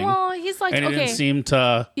happening. Well, he's like, and he didn't seem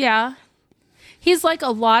to. Yeah. He's like a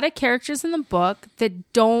lot of characters in the book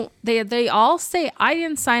that don't, they all say, I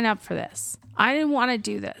didn't sign up for this. I didn't want to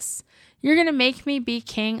do this. You're going to make me be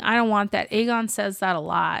king. I don't want that. Aegon says that a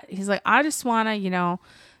lot. He's like, I just want to,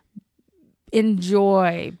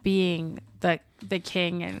 enjoy being the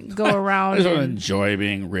king and go around. I just want to enjoy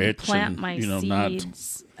being rich. Plant my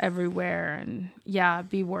seeds everywhere and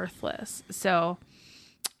be worthless. So,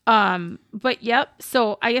 but yep.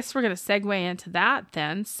 So I guess we're going to segue into that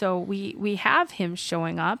then. So we have him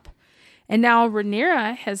showing up, and now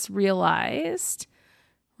Rhaenyra has realized,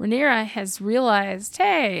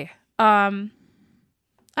 hey,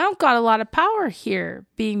 I don't got a lot of power here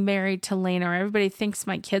being married to Laenor. Everybody thinks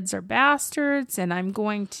my kids are bastards, and I'm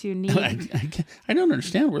going to need... I don't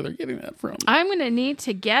understand where they're getting that from. I'm going to need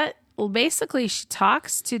to get... Well, basically, she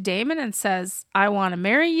talks to Daemon and says, I want to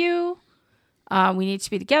marry you. We need to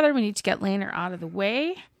be together. We need to get Laenor out of the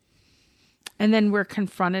way. And then we're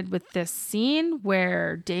confronted with this scene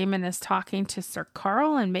where Daemon is talking to Sir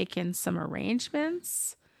Carl and making some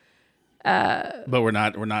arrangements. But we're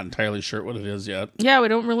not entirely sure what it is yet. Yeah, we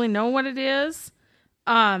don't really know what it is.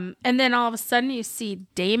 And then all of a sudden you see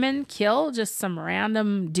Daemon kill just some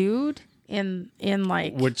random dude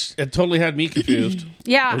like, which it totally had me confused.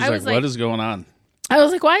 Yeah, I was like, what is going on? I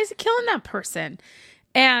was like, why is he killing that person?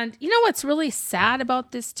 And you know what's really sad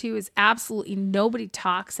about this too is absolutely nobody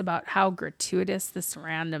talks about how gratuitous this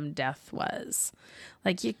random death was.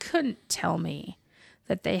 Like, you couldn't tell me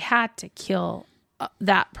that they had to kill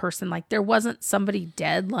that person. Like, there wasn't somebody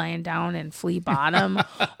dead lying down in Flea Bottom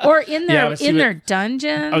or in their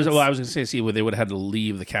dungeons. I was going to say, they would have had to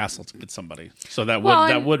leave the castle to get somebody. So that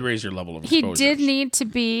would raise your level of exposure. He did need to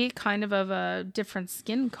be kind of a different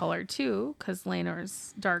skin color too, because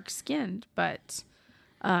Lanor's dark skinned. But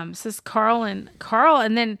says Carl, and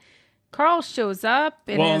then Carl shows up.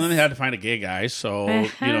 And then they had to find a gay guy, so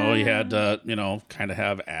he had to kind of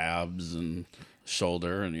have abs and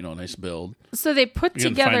shoulder and nice build. So they put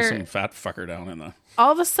together find some fat fucker down in the.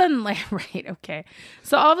 All of a sudden, right? Okay.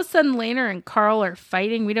 So all of a sudden, Lena and Carl are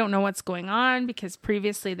fighting. We don't know what's going on because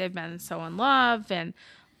previously they've been so in love, and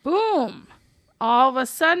boom! All of a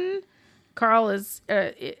sudden, Carl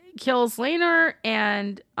kills Lena,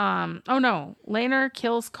 and Lena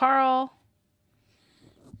kills Carl,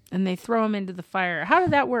 and they throw him into the fire. How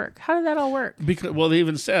did that work? How did that all work? Because they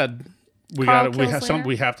even said.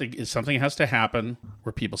 Something has to happen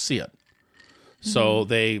where people see it. So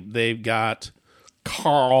they've got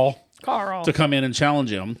Carl to come in and challenge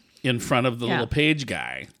him in front of the little page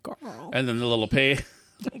guy. Carl. And then the little page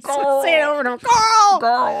Carl. Say it over to him.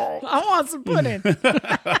 Carl. I want some pudding.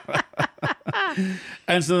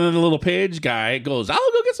 And so then the little page guy goes, I'll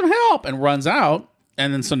go get some help, and runs out.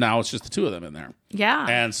 And then so now it's just the two of them in there. Yeah.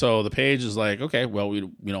 And so the page is like, okay, well,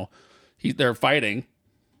 they're fighting.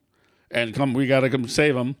 And we got to come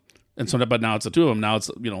save him. And so, but now it's the two of them. Now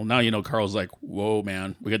it's, Carl's like, whoa,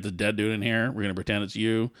 man, we got the dead dude in here. We're going to pretend it's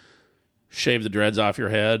you. Shave the dreads off your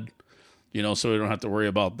head, so we don't have to worry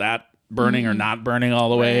about that burning or not burning all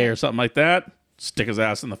the way or something like that. Stick his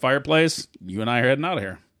ass in the fireplace. You and I are heading out of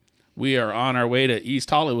here. We are on our way to East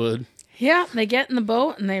Hollywood. Yeah, they get in the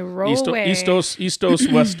boat and they roll away. East Coast,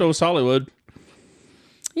 West Coast Hollywood.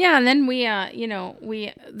 Yeah, and then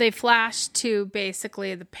they flash to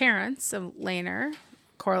basically the parents of Laner,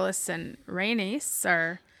 Corliss and Rhaenys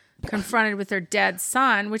are confronted with their dead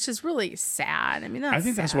son, which is really sad. I mean,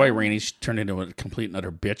 that's why Rhaenys turned into a complete and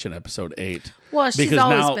utter bitch in episode 8. Well, she's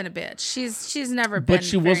always been a bitch. She's never been. But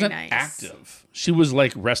she wasn't active. She was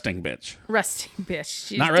like resting bitch. Resting bitch.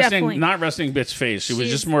 She's not resting bitch face. She was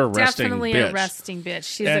just more resting bitch. Definitely a resting bitch.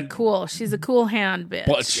 She's a cool hand bitch.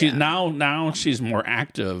 But now she's more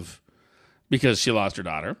active because she lost her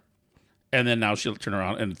daughter. And then now she'll turn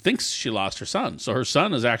around and thinks she lost her son. So her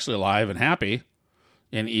son is actually alive and happy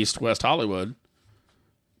in West Hollywood.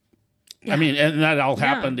 Yeah. I mean, and that all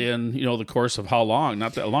happened in, the course of how long?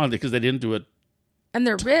 Not that long, because they didn't do it. And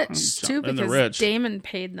they're rich, too, because Damon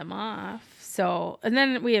paid them off. So, and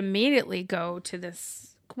then we immediately go to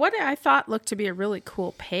this, what I thought looked to be a really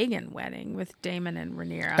cool pagan wedding with Damon and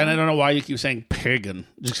Rhaenyra. And I don't know why you keep saying pagan,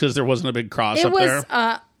 just because there wasn't a big cross up there.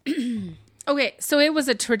 Okay, so it was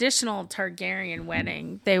a traditional Targaryen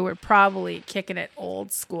wedding. They were probably kicking it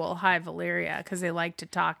old school High Valyria because they like to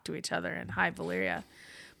talk to each other in High Valyria.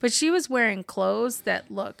 But she was wearing clothes that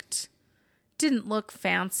didn't look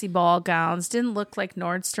fancy ball gowns, didn't look like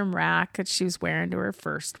Nordstrom Rack that she was wearing to her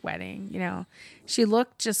first wedding. She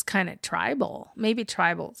looked just kind of tribal. Maybe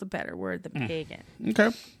tribal is a better word than pagan. Okay.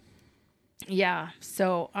 Yeah.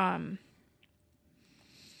 So,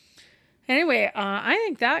 anyway, I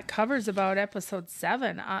think that covers about episode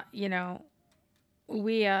 7. I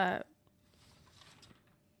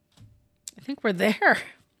think we're there.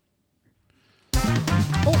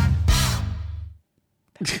 Oh.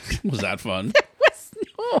 Was that fun?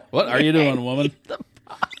 No. What are you doing, woman?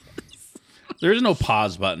 There is no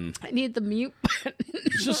pause button. I need the mute button.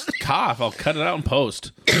 Just cough. I'll cut it out in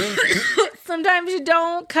post. Sometimes you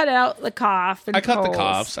don't cut out the cough. I cut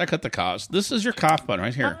the coughs. This is your cough button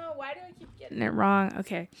right here. Oh, why do I keep getting it wrong?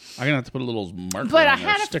 Okay. I'm gonna have to put a little marker. But on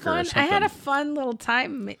a sticker or something. I had a fun little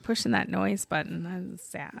time pushing that noise button. I was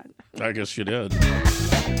sad. I guess you did.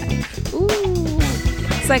 Ooh,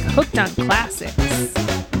 it's like hooked on classics.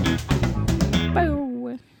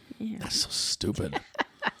 Boo. Yeah. That's so stupid.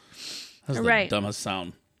 That's the dumbest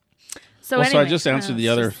sound. So anyway, I just answered the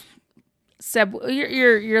other. Seb,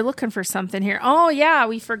 you're looking for something here. Oh yeah,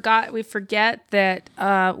 we forget that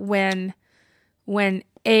when Aegon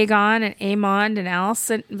and Aemond and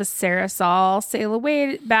Alicent and Viserys all sail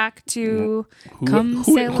away back to Who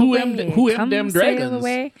emmed them dragons?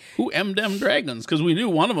 Who emmed them dragons? Because we knew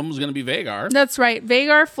one of them was going to be Vhagar. That's right.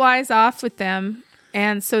 Vhagar flies off with them,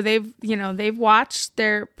 and so they've watched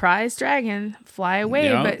their prize dragon fly away.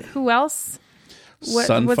 Yeah. But who else? what's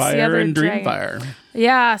the Sunfire other and dragon? Dreamfire.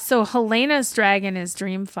 Yeah, so Helena's dragon is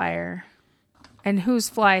Dreamfire. And whose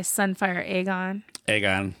flies Sunfire?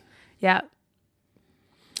 Aegon. Yeah.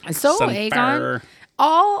 So Sunfire. Aegon,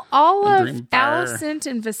 all of Dreamfire. Alicent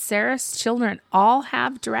and Viserys' children all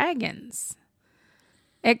have dragons.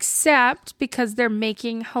 Except because they're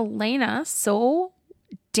making Helena so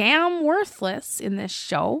damn worthless in this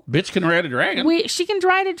show. Bitch can ride a dragon. She can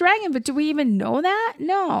ride a dragon, but do we even know that?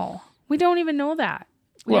 No. We don't even know that.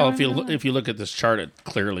 Well, if you look at this chart, it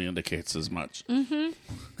clearly indicates as much. Mm-hmm.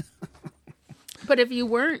 But if you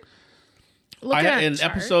weren't looking at in the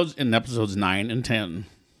chart, episodes 9 and 10,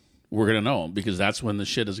 we're gonna know because that's when the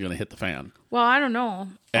shit is gonna hit the fan. well, I don't know.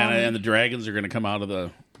 And the dragons are gonna come out of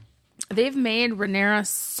the. They've made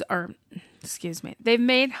they've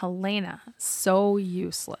made Helena so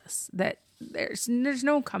useless that there's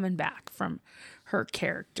no coming back from her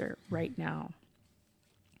character right now.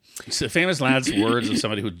 So famous last words of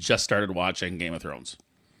somebody who just started watching Game of Thrones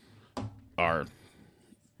are,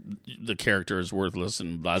 the character is worthless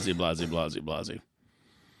and blasey, blasey, blasey, blasey.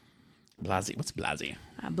 Blasey, what's blasey?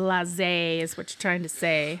 Blasé is what you're trying to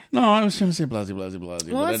say. No, I was trying to say blasey, blasey,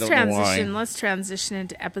 blasey. Well, but let's I don't know transition. why. Let's transition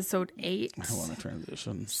into episode 8. I want to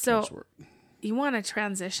transition. So, you want to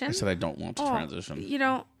transition? I said I don't want to transition. You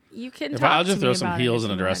know, you can. I'll just to throw me some about heels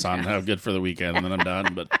it and a if you dress want on and to. have good for the weekend, and then I'm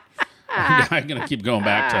done. But I'm going to keep going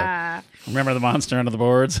back to remember the monster under the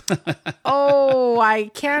boards. Oh, I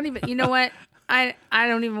can't even. You know what? I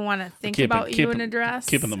don't even want to think about you in a dress.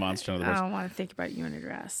 Keeping the monster under the I boards. don't want to think about you in a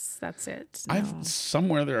dress. That's it. No.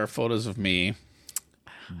 Somewhere there are photos of me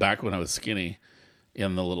back when I was skinny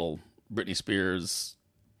in the little Britney Spears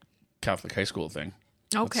Catholic high school thing.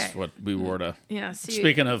 Okay. That's what we wore to. Yeah. See,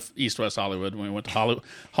 Speaking of East West Hollywood, when we went to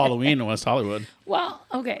Halloween in West Hollywood, well,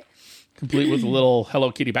 okay. complete with a little Hello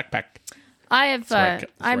Kitty backpack. I have. That's where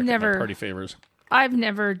I I've kept my never. party favors. I've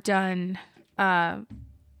never done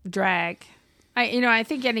drag. I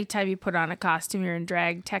think anytime you put on a costume, you're in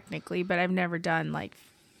drag technically, but I've never done like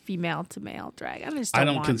female to male drag. I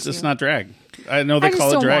don't. It's not drag. I know they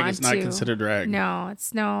call it drag. It's not considered drag. No,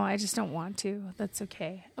 I just don't want to. That's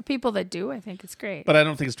okay. People that do, I think it's great. But I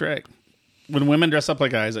don't think it's drag. When women dress up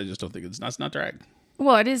like guys, I just don't think it's not drag.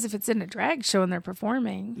 Well, it is if it's in a drag show and they're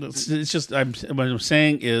performing. It's just what I'm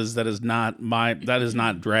saying is that is not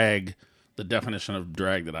drag. The definition of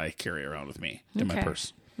drag that I carry around with me in my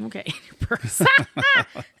purse. Okay, in your purse.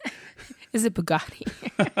 Is it Bugatti?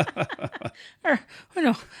 Or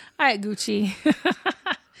no, I had Gucci.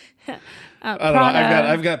 I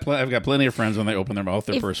don't know. I've got plenty of friends when they open their mouth,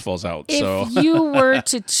 their purse falls out. If you were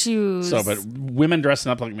to choose, but women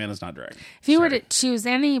dressing up like men is not drag. If you were to choose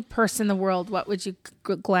any person in the world, what would you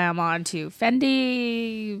glam onto?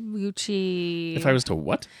 Fendi, Gucci. If I was to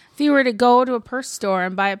what? If you were to go to a purse store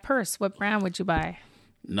and buy a purse, what brand would you buy?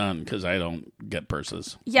 None, because I don't get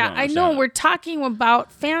purses. Yeah, I know. We're talking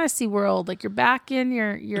about fantasy world. Like you're back in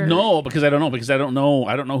your No, because I don't know. Because I don't know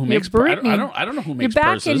who makes. I don't know who makes purses.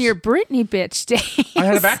 You're back in your Britney bitch days. I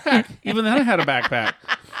had a backpack. Even then, I had a backpack.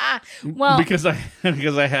 Well, because I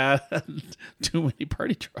had too many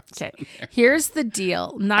party trucks. Okay, here's the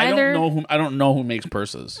deal. I don't know who makes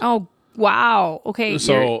purses. Oh. Wow. Okay.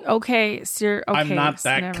 So okay. I'm not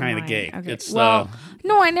that kind of gay. Okay. It's no,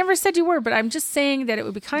 I never said you were, but I'm just saying that it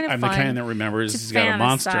would be kind of I'm fun. the kind that remembers he's got a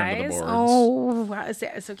monster under the boards. Oh, wow.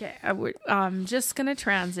 It's okay. I'm just gonna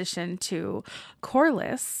transition to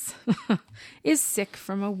Corlys is sick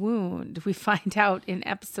from a wound. We find out in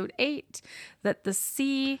episode 8 that the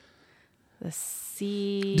sea.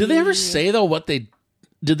 Did they ever say though what they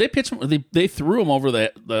did? They pitch him. They threw him over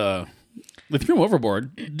the. They threw him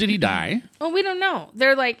overboard. Did he die? Well, we don't know.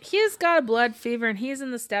 They're like, he's got a blood fever and he's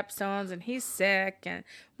in the stepstones and he's sick and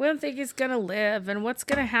we don't think he's going to live. And what's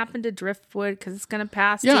going to happen to Driftwood because it's going to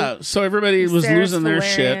pass. Yeah, so everybody was losing their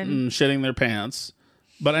shit and shitting their pants.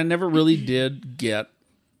 But I never really did get,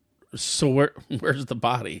 so where's the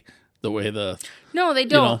body? The way the... No, they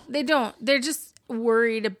don't. They don't. They're just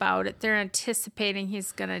worried about it. They're anticipating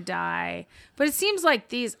he's going to die. But it seems like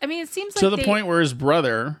to the point where his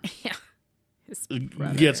brother... Yeah.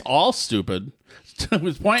 Gets all stupid to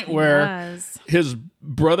the point where his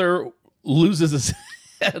brother loses his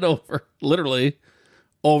head over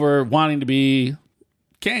wanting to be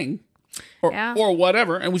king or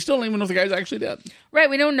whatever, and we still don't even know if the guy's actually dead. Right,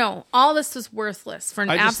 we don't know. All this was worthless for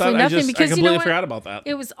absolutely nothing because I completely forgot about that.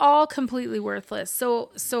 It was all completely worthless.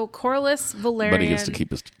 So Corlys Valerian, but he gets to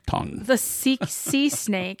keep his tongue. The sea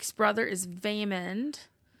snake's brother is Vaemond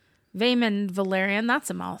Valerian. That's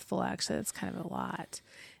a mouthful, actually. That's kind of a lot.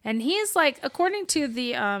 And he's like, according to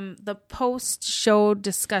the post-show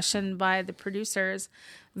discussion by the producers,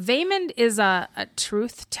 Vaymond is a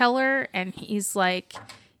truth teller, and he's like,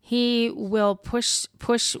 he will push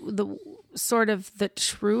the sort of the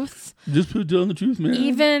truth. Just put down the truth, man.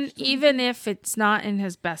 Even if it's not in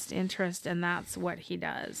his best interest, and that's what he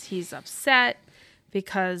does. He's upset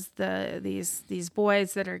because these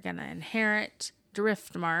boys that are going to inherit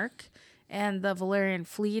Driftmark and the Valerian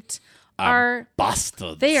fleet are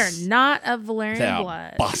bastards. They are not of Valerian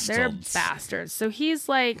blood. Bastards. They're bastards. So he's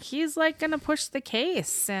like going to push the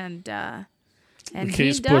case, and the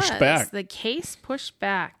case pushed back. The case pushed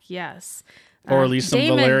back. Yes, or at least some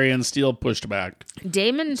Valerian steel pushed back.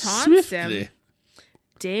 Damon taunts him.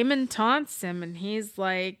 Damon taunts him, and he's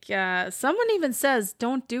like, someone even says,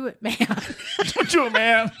 "Don't do it, man." Don't do it,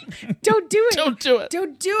 man. Don't do it. Don't do it.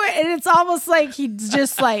 Don't do it. And it's almost like he's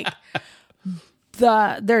just like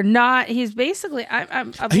they're not. He's basically.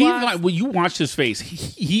 Well, you watched his face.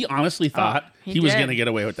 He honestly thought he was going to get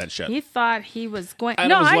away with that shit. He thought he was going. I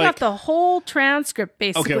got the whole transcript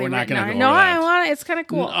basically. Okay, we're not going to go. No, over that. I want it. It's kind of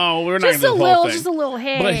cool. Oh, we're not going to do the whole thing. Just a little.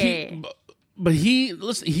 Hey, but he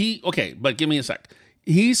listen. Okay, but give me a sec.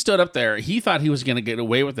 He stood up there. He thought he was going to get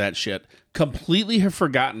away with that shit. Completely have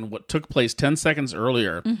forgotten what took place 10 seconds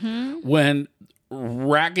earlier when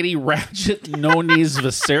Raggedy Ratchet No Knees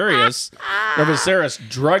Viserys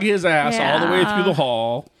drug his ass all the way through the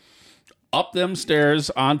hall, up them stairs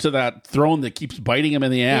onto that throne that keeps biting him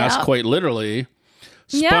in the ass, quite literally,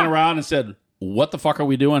 spun around and said, "What the fuck are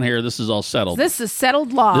we doing here? This is all settled. This is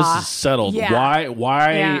settled law. This is settled. Yeah.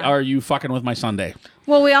 Why are you fucking with my Sunday?"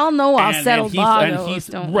 Well, we all know all settled law goes,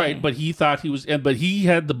 don't right, we? but he thought he was, but he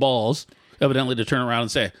had the balls, evidently, to turn around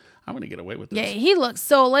and say, "I'm going to get away with this." Yeah, he looks,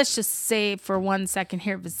 so let's just say for 1 second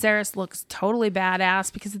here, Viserys looks totally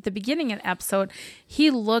badass, because at the beginning of the episode, he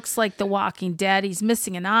looks like The Walking Dead. He's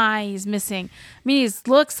missing an eye. He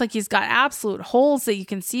looks like he's got absolute holes that you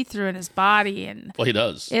can see through in his body. And well, he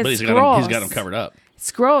does. It's But he's gross. got them covered up.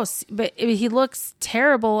 It's gross, but he looks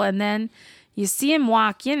terrible. And then you see him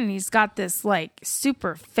walk in, and he's got this like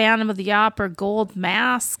super Phantom of the Opera gold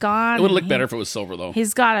mask on. It would look better if it was silver, though.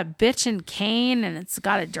 He's got a bitchin' cane, and it's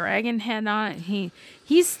got a dragon head on it.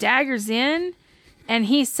 He staggers in, and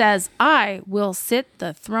he says, "I will sit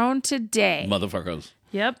the throne today." Motherfuckers.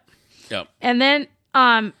 Yep. And then,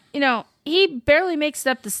 he barely makes it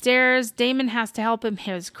up the stairs. Damon has to help him.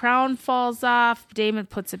 His crown falls off. Damon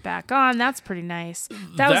puts it back on. That's pretty nice.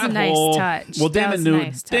 That was a nice touch. Well, Damon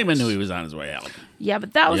knew he was on his way out. Yeah,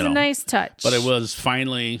 but that was a nice touch. But it was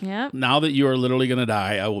finally, now that you are literally going to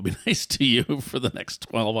die, I will be nice to you for the next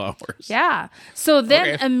 12 hours. Yeah. So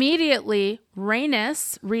then immediately,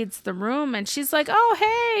 Rhaenys reads the room, and she's like, "Oh,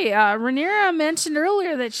 hey, Rhaenyra mentioned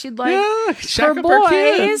earlier that she'd like her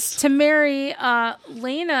boys to marry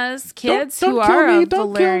Lena's kids who are of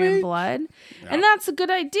Valerian blood." Yeah. And that's a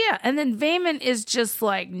good idea. And then Vaemond is just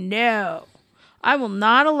like, "No, I will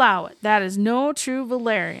not allow it. That is no true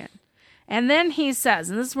Valerian." And then he says,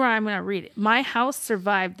 and this is where I'm going to read it, "My house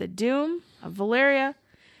survived the doom of Valeria."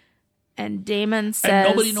 And Damon says, and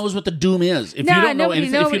nobody knows what the Doom is. If you don't know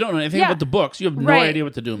anything about the books, you have no idea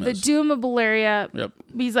what the Doom is. The Doom of Valeria. Yep.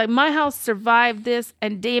 He's like, "My house survived this."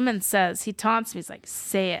 And Damon says, he taunts me. He's like,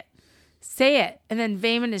 "Say it. Say it." And then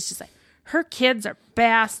Vaemond is just like, "Her kids are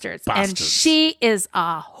bastards. And she is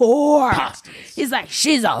a whore." Bastards. He's like,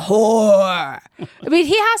 "She's a whore." I mean,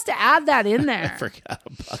 he has to add that in there. I forgot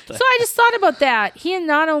about that. So I just thought about that. He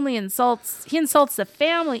not only insults the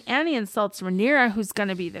family, and he insults Rhaenyra, who's going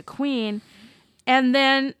to be the queen. And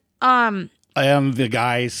then I am the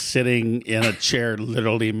guy sitting in a chair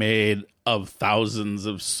literally made of thousands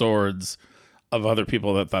of swords of other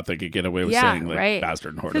people that thought they could get away with saying like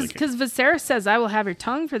bastard and whore. Because Viserys says, "I will have your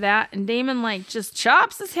tongue for that," and Damon like just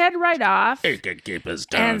chops his head right off. He can keep his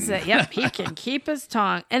tongue. And said, "Yep, he can keep his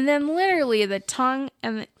tongue." And then literally the tongue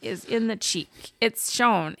is in the cheek. It's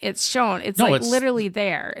shown. It's literally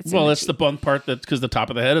there. It's the blunt part that because the top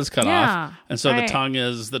of the head is cut off, and so the tongue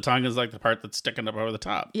is like the part that's sticking up over the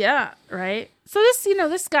top. Yeah, right. So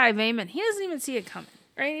this guy Vaemond, he doesn't even see it coming.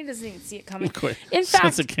 Right? He doesn't even see it coming. In fact,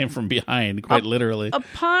 since it came from behind, quite literally.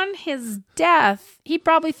 Upon his death, he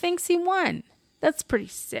probably thinks he won. That's pretty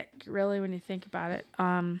sick, really, when you think about it.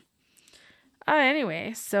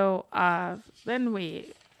 Anyway, so then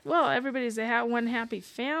everybody's one happy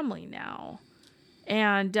family now,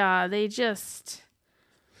 and they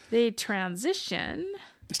transition.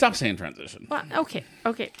 Stop saying transition. Well, okay.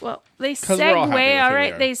 Well, they segue. All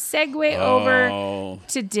right, they segue over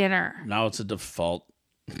to dinner. Now it's a default.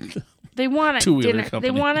 They want dinner. Company.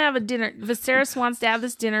 They want to have a dinner. Viserys wants to have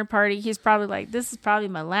this dinner party. He's probably like, "This is probably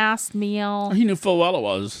my last meal." He knew full well it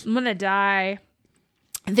was. I'm gonna die.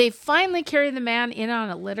 they finally carry the man in on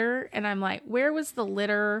a litter, and I'm like, where was the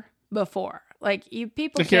litter before? Like, you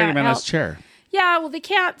people they carry can't him in help. his chair. Yeah, well, they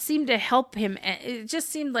can't seem to help him. It just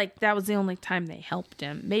seemed like that was the only time they helped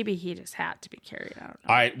him. Maybe he just had to be carried out.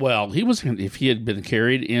 Well, if he had been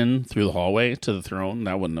carried in through the hallway to the throne,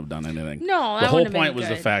 that wouldn't have done anything. No, the that whole wouldn't have point been was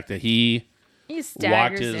good. the fact that he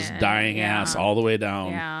walked his in. dying ass all the way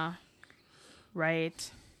down. Yeah, right.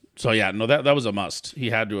 So yeah, no, that was a must.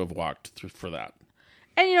 He had to have walked through for that.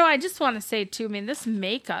 And I just want to say too, I mean, this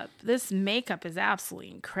makeup is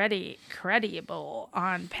absolutely incredible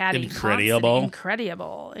on Patty. Incredible.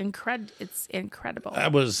 It's incredible.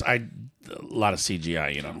 That was a lot of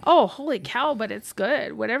CGI, Oh, holy cow! But it's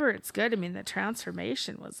good. Whatever, it's good. I mean, the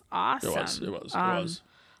transformation was awesome. It was.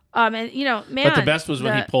 And man. But the best was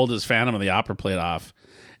when he pulled his Phantom of the Opera plate off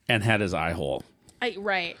and had his eye hole.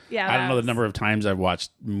 Right. Yeah. I don't know the number of times I've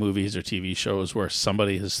watched movies or TV shows where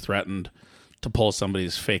somebody has threatened to pull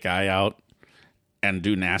somebody's fake eye out and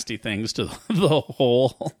do nasty things to the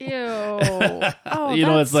hole. Ew. Oh,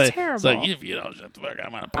 it's like terrible. It's like, if you don't shut the fuck up,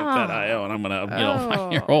 I'm gonna poke that eye out and I'm gonna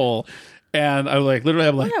find your hole. And I'm like,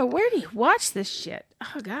 literally, where do you watch this shit?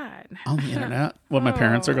 Oh God. On the internet when my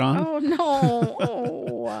parents are gone. Oh no.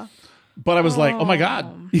 Oh. But I was like, oh my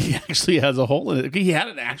God, he actually has a hole in it. He had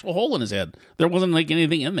an actual hole in his head. There wasn't like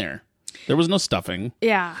anything in there. There was no stuffing.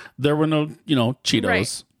 Yeah. There were no,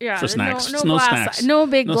 Cheetos right. for snacks. No snacks. No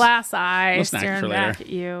big glass eyes snacks staring for back later. at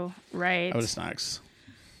you. Right. I was snacks.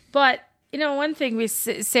 But, one thing we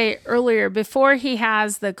say earlier, before he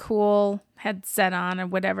has the cool headset on or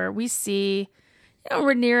whatever, we see,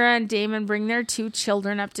 Rhaenyra and Daemon bring their 2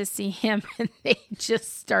 children up to see him, and they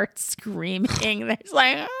just start screaming. They're just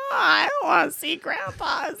like, I don't want to see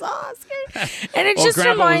Grandpa. It's awesome. And it just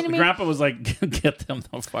reminded me. Grandpa was like, get them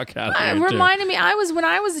the fuck out of here. It reminded me, when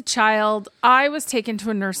I was a child, I was taken to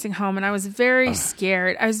a nursing home, and I was very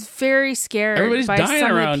scared. I was very scared Everybody's by dying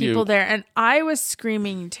some of around the people you. there, and I was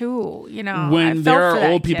screaming too. When there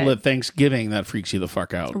are old people at Thanksgiving, that freaks you the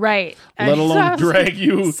fuck out. Right. Let alone drag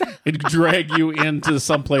you into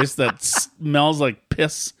some place that smells like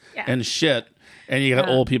piss and shit, and you got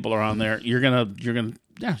old people around there. You're gonna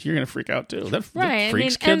freak out too. That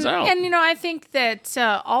freaks kids out. And I think that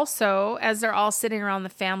also, as they're all sitting around the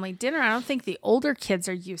family dinner, I don't think the older kids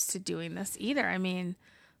are used to doing this either. I mean,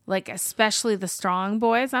 like especially the strong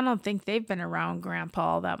boys. I don't think they've been around Grandpa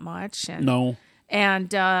all that much. And, no. And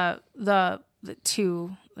the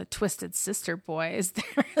twisted sister boys,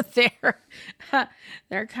 they're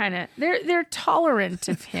kind of they're tolerant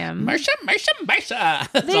of him.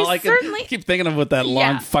 Marsha. That's all I can keep thinking of with that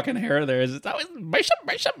long fucking hair there. It's always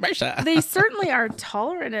Marsha. They certainly are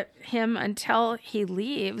tolerant of him until he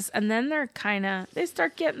leaves, and then they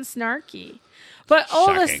start getting snarky. But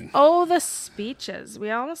the speeches. We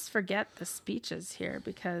almost forget the speeches here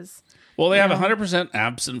because they have 100%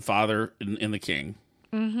 absent father in the king.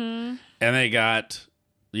 Mm-hmm. And they got,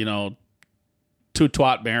 to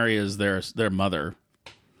twat Mary as their mother.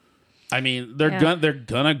 I mean, they're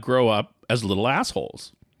gonna grow up as little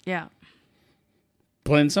assholes. Yeah.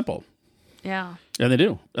 Plain and simple. Yeah. And they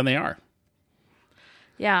do, and they are.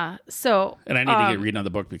 Yeah. So. And I need to get reading on the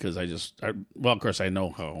book because of course I know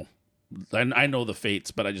how. I know the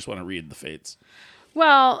fates, but I just want to read the fates.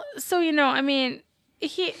 Well, so I mean,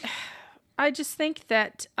 I just think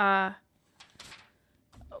that.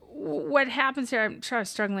 What happens here, I'm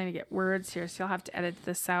struggling to get words here, so you'll have to edit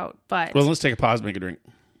this out. But let's take a pause and make a drink.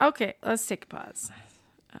 Okay, let's take a pause.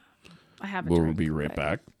 I have a drink. We'll be right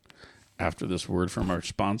back after this word from our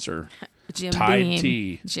sponsor, Jim Tide Beam.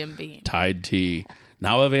 Tea. Jim Beam. Tide Tea.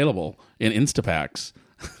 Now available in Instapacks.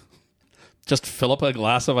 Just fill up a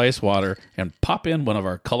glass of ice water and pop in one of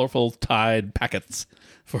our colorful Tide packets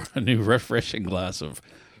for a new refreshing glass of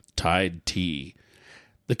Tide Tea.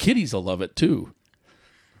 The kiddies will love it too.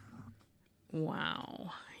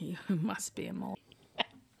 Wow, you must be a mole.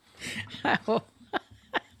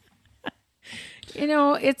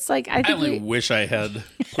 It's like I only wish I had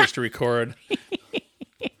pushed record.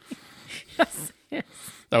 Yes.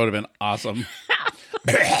 That would have been awesome.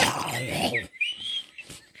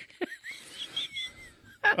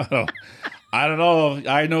 I don't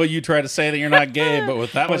know. I know you try to say that you're not gay, but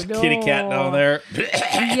with that much kitty cat down there.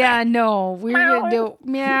 Yeah, no. We're going to do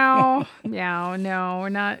meow. Meow. No, we're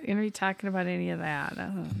not going to be talking about any of that.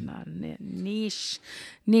 Not niche,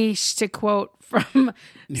 to quote from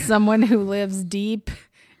someone who lives deep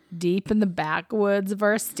in the backwoods of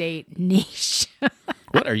our state. Niche.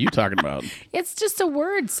 What are you talking about? It's just a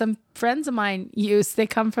word some friends of mine use. They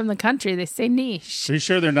come from the country. They say niche. Are you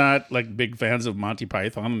sure they're not like big fans of Monty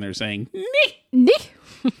Python and they're saying niche?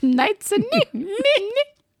 Nights and niche.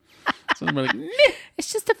 Somebody like,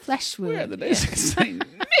 it's just a flesh wound. yeah, the days saying,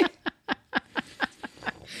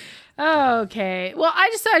 Okay. Well, I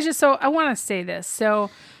want to say this. So,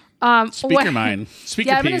 speak your mind. Speak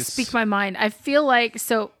your I'm piece. going to speak my mind. I feel like,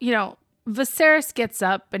 Viserys gets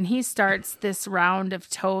up and he starts this round of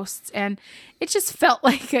toasts, and it just felt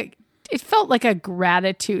like a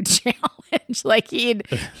gratitude challenge. Like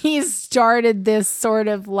he started this sort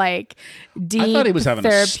of like deep I thought he was having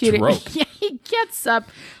a stroke. Yeah, he gets up.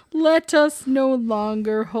 Let us no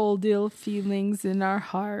longer hold ill feelings in our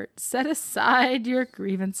hearts. Set aside your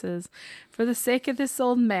grievances for the sake of this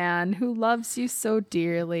old man who loves you so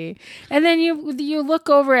dearly. And then you look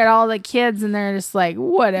over at all the kids and they're just like,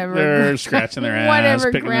 whatever. They're scratching their ass,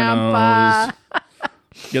 whatever, picking Grandpa. their nose,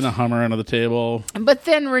 getting a Hummer under the table. But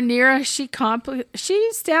then Rhaenyra, she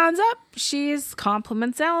stands up. She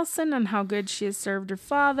compliments Alicent on how good she has served her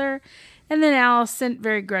father. And then Alicent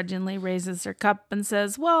very grudgingly raises her cup and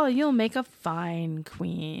says, well, you'll make a fine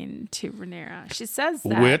queen, to Rhaenyra. She says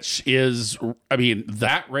that. Which is,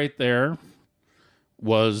 that right there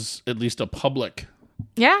was at least a public.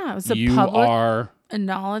 Yeah, it was a public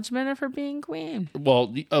acknowledgement of her being queen.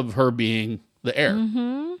 Well, of her being the heir.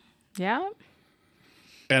 Mm-hmm. Yeah.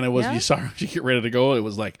 And it was, you saw her, she get ready to go. It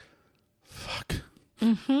was like, fuck.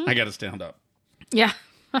 Mm-hmm. I got to stand up. Yeah.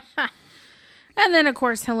 And then, of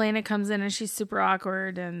course, Helena comes in and she's super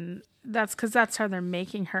awkward, and that's because that's how they're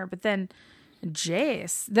making her. But then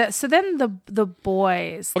Jace, so then the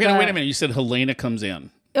boys. Okay, now wait a minute. You said Helena comes in.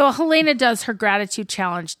 Well, Helena does her gratitude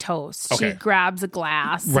challenge toast. Okay. She grabs a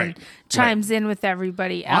glass and chimes in with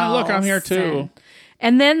everybody else. Oh, look, I'm here too.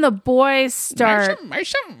 And then the boys start.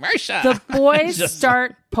 Marsha. The boys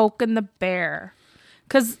start poking the bear.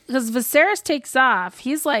 Because Viserys takes off,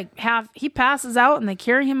 he's like he passes out and they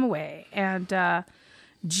carry him away. And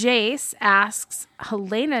Jace asks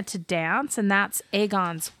Helena to dance, and that's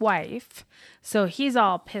Aegon's wife. So he's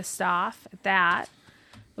all pissed off at that.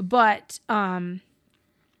 But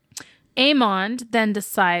Aemond then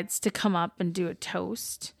decides to come up and do a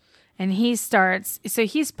toast. And he's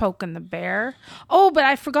poking the bear. Oh, but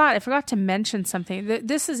I forgot to mention something.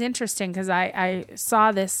 This is interesting because I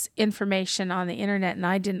saw this information on the internet and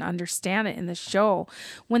I didn't understand it in the show.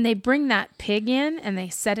 When they bring that pig in and they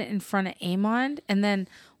set it in front of Aemond, and then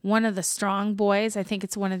one of the strong boys, I think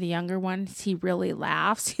it's one of the younger ones, he really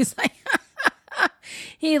laughs. He's like,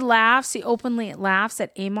 he openly laughs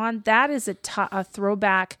at Aemond. That is a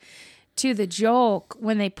throwback to the joke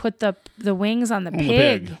when they put the wings on the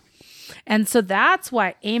pig. And so that's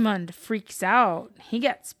why Aemond freaks out. He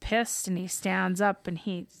gets pissed and he stands up and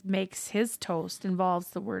he makes his toast involves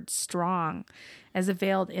the word strong as a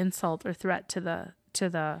veiled insult or threat to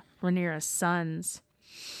the Rhaenyra's sons.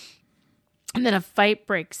 And then a fight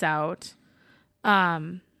breaks out.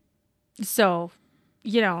 So,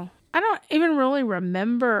 I don't even really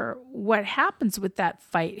remember what happens with that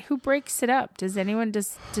fight. Who breaks it up? Does anyone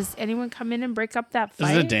come in and break up that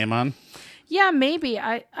fight? Is it Daemon? Yeah, maybe.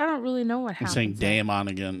 I don't really know what happens. I'm saying Daemon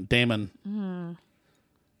again. Daemon.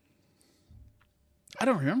 I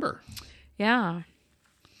don't remember. Yeah.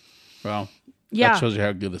 Well, that shows you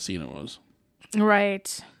how good the scene it was.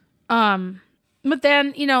 Right. But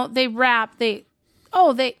then, they wrap. I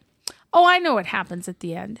know what happens at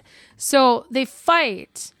the end. So they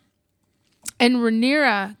fight. And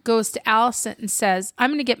Rhaenyra goes to Alicent and says,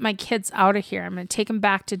 I'm going to get my kids out of here. I'm going to take them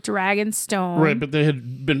back to Dragonstone. Right, but they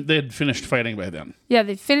had finished fighting by then. Yeah,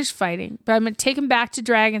 they finished fighting. But I'm going to take them back to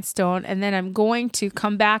Dragonstone, and then I'm going to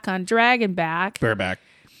come back on Dragonback. Bareback.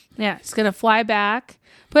 Yeah, it's going to fly back.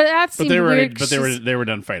 But that seemed weird. But they were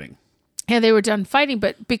done fighting. Yeah, they were done fighting,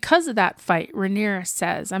 but because of that fight, Rhaenyra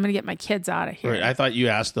says, I'm going to get my kids out of here. Right. I thought you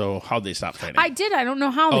asked, though, how they stopped fighting. I did. I don't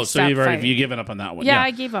know how they stopped fighting. You've given up on that one. Yeah,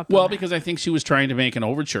 I gave up on Well, that. because I think she was trying to make an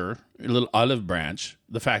overture, a little olive branch,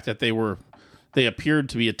 the fact that they appeared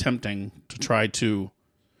to be attempting to try to,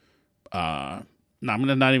 I'm going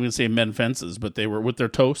to not even say mend fences, but they were with their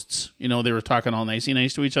toasts. They were talking all nice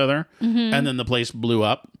to each other, and then the place blew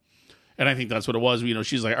up. And I think that's what it was.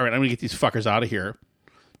 She's like, all right, I'm going to get these fuckers out of here,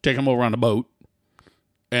 take them over on a boat,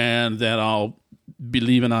 and then I'll be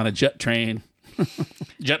leaving on a jet plane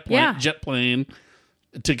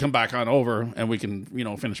to come back on over, and we can,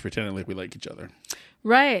 finish pretending like we like each other.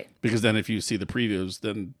 Right. Because then if you see the previews,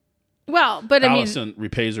 then Alicent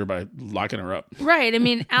repays her by locking her up. Right.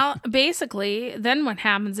 Basically, then what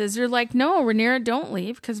happens is you're like, no, Rhaenyra, don't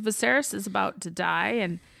leave, because Viserys is about to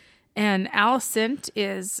die, and Alicent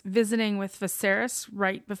is visiting with Viserys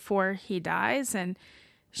right before he dies, and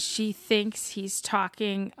she thinks he's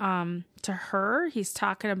talking to her. He's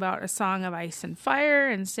talking about a song of ice and fire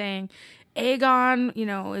and saying Aegon,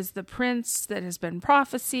 is the prince that has been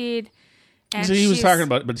prophesied. And so he was talking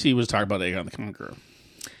about Aegon the Conqueror.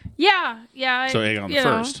 Yeah. So Aegon the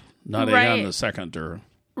first, not Aegon the second.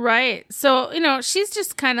 Right. So, she's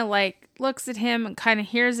just kind of like looks at him and kind of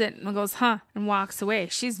hears it and goes, huh, and walks away.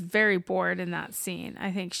 She's very bored in that scene.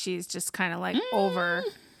 I think she's just kind of like over. I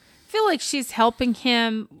feel like she's helping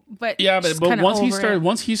him, but but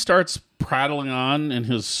once he starts prattling on in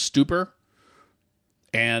his stupor,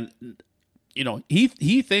 and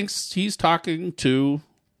he thinks he's talking to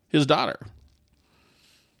his daughter,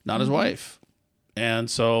 not his wife, and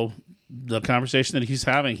so the conversation that he's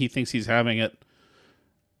having, he thinks he's having it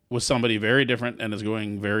with somebody very different and is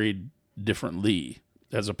going very differently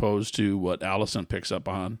as opposed to what Allison picks up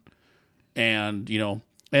on. And,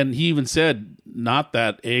 and he even said, not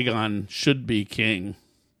that Aegon should be king.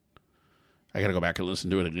 I got to go back and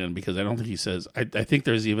listen to it again because I don't think he says, I think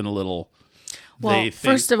there's even a little,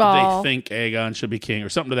 first of all, they think Aegon should be king or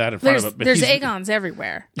something to that in front of it. But there's Aegons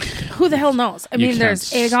everywhere. Who the hell knows? I mean,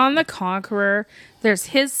 there's Aegon the Conqueror. There's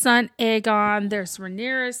his son Aegon. There's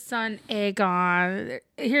Rhaenyra's son Aegon.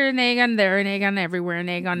 Here in Aegon, there in Aegon, everywhere in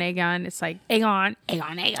Aegon. It's like Aegon.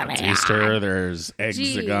 It's Easter. There's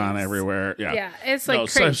Aegon everywhere. Yeah, it's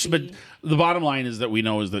like crazy. But the bottom line is that we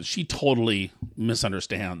know is that she totally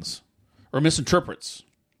misunderstands or misinterprets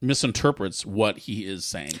what he is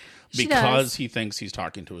saying because he thinks he's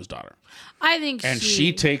talking to his daughter. I think, and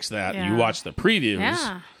she takes that. You watch the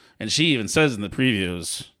previews, and she even says in the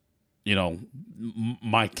previews,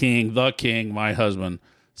 my king, my husband,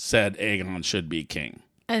 said Aegon should be king.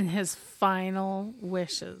 And his final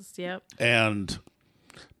wishes, yep.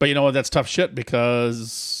 But you know what? That's tough shit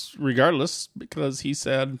because he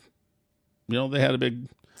said, they had a big...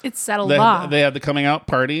 It's settled law. They had the coming out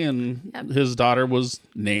party, and his daughter was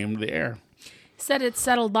named the heir. He said it's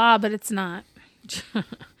settled law, but it's not.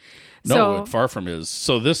 No, it far from is.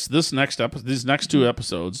 So these next two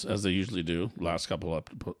episodes, as they usually do, last couple of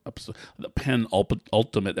episodes, the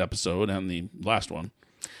penultimate episode and the last one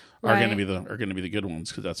are going to be the good ones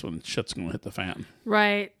because that's when shit's going to hit the fan.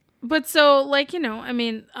 Right. But so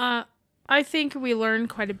I think we learned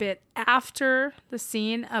quite a bit after the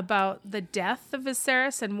scene about the death of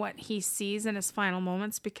Viserys and what he sees in his final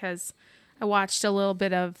moments because I watched a little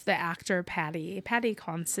bit of the actor Paddy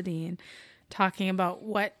Considine talking about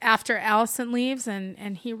what after Allison leaves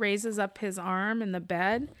and he raises up his arm in the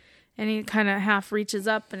bed and he kind of half reaches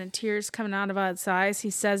up and a tear's coming out of his eyes. He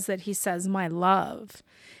says my love,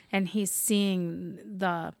 and he's seeing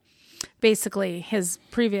basically his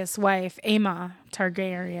previous wife, Aemma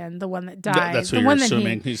Targaryen, the one that died. That's what you're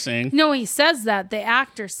assuming he's saying? No, he says that. The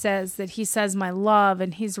actor says that he says my love,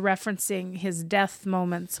 and he's referencing his death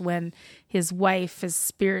moments when his wife's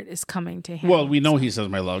spirit is coming to him. Well, we know he says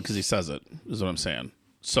my love because he says it, is what I'm saying.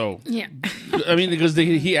 So, yeah. I mean, because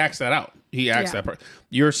he acts that out. He acts that part.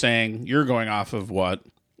 You're saying, you're going off of what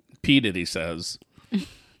P. Diddy says,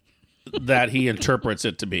 that he interprets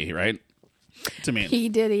it to be, right? To me. He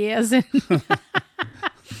did. He as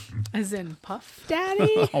in Puff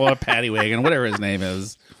Daddy? Or Patty Wagon, whatever his name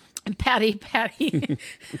is. Patty. How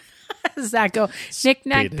does that go? Knick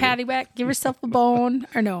knack, paddywhack, give yourself a bone.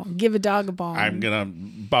 Or no, give a dog a bone. I'm going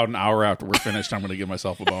to, about an hour after we're finished, I'm going to give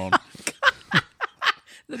myself a bone.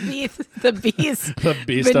 The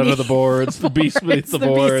beast under the boards. The beast beneath the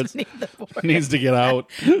boards. Needs to get out.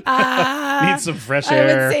 Needs some fresh air.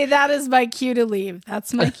 I would say that is my cue to leave.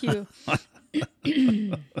 That's my cue.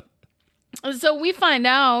 So we find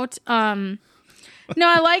out. I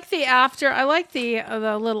like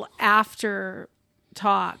the little after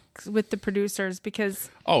talk with the producers because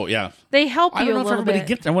they help you a little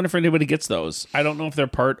bit. I wonder if anybody gets those. I don't know if they're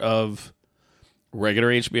part of regular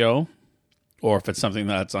HBO or if it's something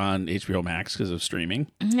that's on HBO Max because of streaming.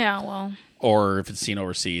 Yeah, well, or if it's seen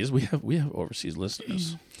overseas. We have overseas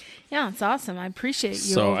listeners. Yeah, it's awesome. I appreciate you.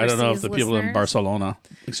 So I don't know if the people in Barcelona,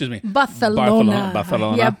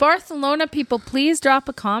 Barcelona. Yeah, Barcelona people, please drop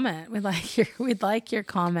a comment. We'd like your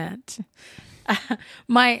comment.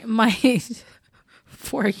 My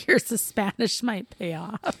 4 years of Spanish might pay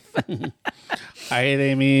off. Ay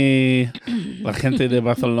de mi, la gente de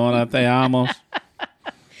Barcelona, te amo.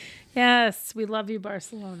 Yes, we love you,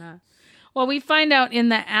 Barcelona. Well, we find out in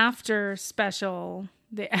the after special,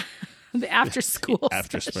 the after school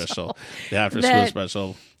special. The after school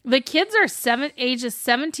special. The kids are ages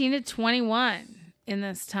 17 to 21 in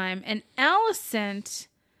this time. And Alicent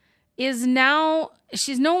is now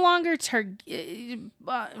she's no longer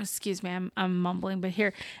excuse me, I'm mumbling, but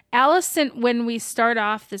here, Allison, when we start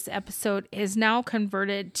off this episode, is now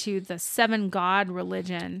converted to the 7 God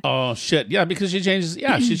religion. Oh shit! Yeah, because she changes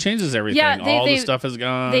everything. Yeah, all the stuff is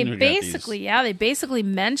gone. They basically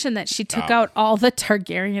mentioned that she took out all the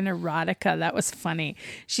Targaryen erotica. That was funny.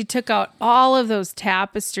 She took out all of those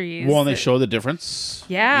tapestries. Well, and they show the difference.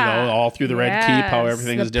 Yeah, all through the Red Keep, how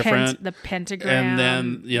everything is different. The pentagram, and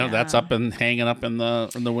then that's up and hanging up in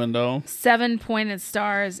the window. 7 pointed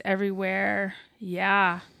stars everywhere.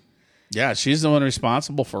 Yeah. Yeah, she's the one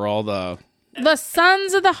responsible for all the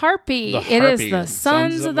Sons of the Harpy. It is the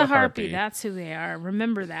Sons of the Harpy. Harpy. That's who they are.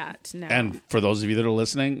 Remember that. No. And for those of you that are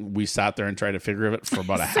listening, we sat there and tried to figure it for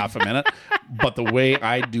about a half a minute. But the way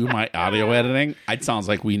I do my audio editing, it sounds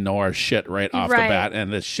like we know our shit right off the bat,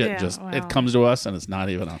 and this shit it comes to us, and it's not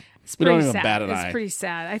even we don't even bat an eye. It's pretty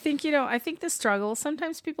sad. I think the struggle.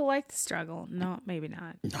 Sometimes people like the struggle. No, maybe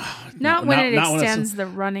not. Not when it extends the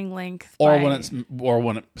running length, or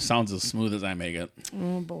when it sounds as smooth as I make it.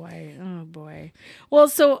 Oh boy. Well,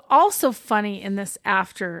 so also funny in this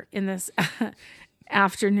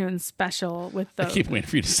afternoon special with the. I keep waiting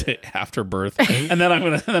for you to say afterbirth, and then I'm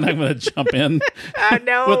gonna jump in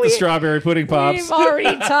with the strawberry pudding pops. We've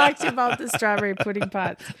already talked about the strawberry pudding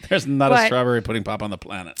pops. There's not a strawberry pudding pop on the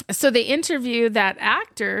planet. So they interview that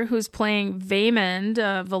actor who's playing Vaymond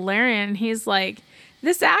Valerian. He's like,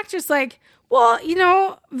 this actor's like, well,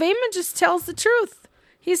 Vaymond just tells the truth.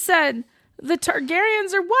 He said the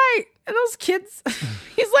Targaryens are white, and those kids.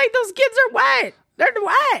 He's like, those kids are white. They're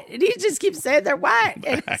white. And he just keeps saying they're white.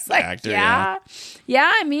 And it's like, actor,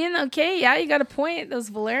 yeah, I mean, okay, yeah, you got a point.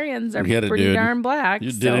 Those Valerians are pretty darn black.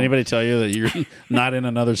 Did anybody tell you that you're not in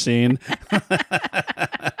another scene?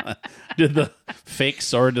 Did the fake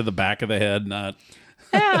sword to the back of the head not...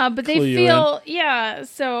 Yeah, but they feel,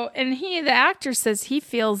 so, and the actor says he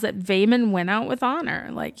feels that Vaymond went out with honor.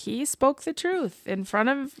 Like, he spoke the truth in front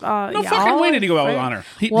of, no fucking way did he go out with honor.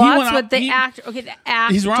 The actor,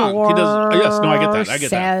 he's wrong. He does, yes, no, I get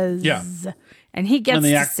says, that. Yeah. And he gets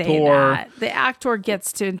to say that. The actor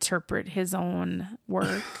gets to interpret his own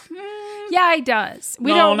work. Yeah, he does.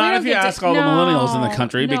 Not if you ask all the millennials in the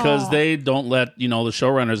country, because they don't let, the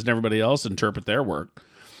showrunners and everybody else interpret their work.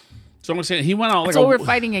 So I'm saying he went out like That's what we're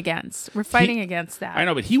fighting against. We're fighting against that. I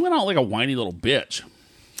know, but he went out like a whiny little bitch.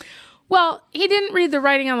 Well, he didn't read the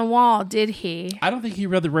writing on the wall, did he? I don't think he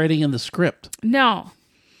read the writing in the script. No,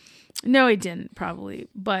 he didn't, probably.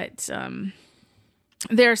 But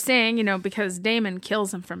they're saying, because Daemon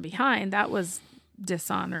kills him from behind, that was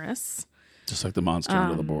dishonorous. Just like the monster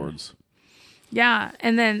under the boards. Yeah,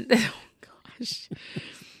 and then, oh gosh.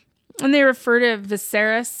 And they refer to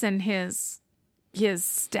Viserys and his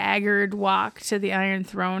staggered walk to the Iron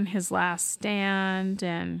Throne, his last stand,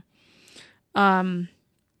 and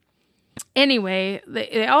anyway,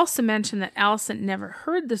 they also mentioned that Alicent never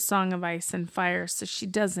heard the Song of Ice and Fire, so she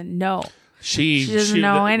doesn't know. She doesn't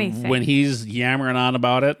know anything. When he's yammering on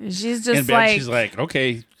about it, she's just in bed, she's like,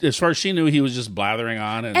 okay. As far as she knew, he was just blathering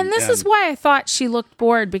on. And this is why I thought she looked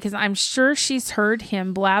bored, because I'm sure she's heard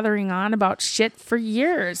him blathering on about shit for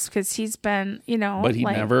years, because he's been, But he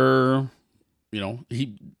never...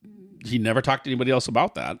 he never talked to anybody else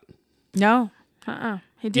about that. No.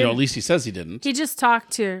 He didn't. At least he says he didn't. He just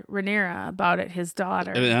talked to Rhaenyra about it, his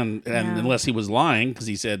daughter. And unless he was lying, because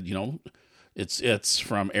he said, it's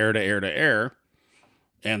from heir to heir to heir.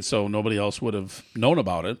 And so nobody else would have known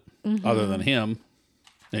about it other than him.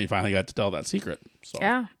 And he finally got to tell that secret. So.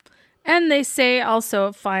 Yeah. And they say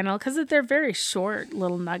also final, because they're very short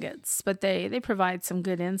little nuggets, but they provide some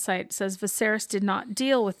good insight. It says Viserys did not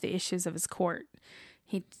deal with the issues of his court.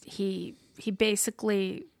 He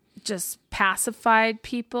basically just pacified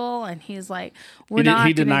people, and he's like,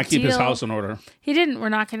 he did not keep his house in order. He didn't. We're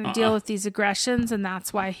not going to deal with these aggressions, and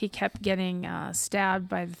that's why he kept getting stabbed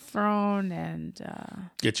by the throne. And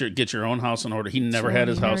get your own house in order. He never had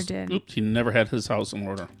his house. He never had his house in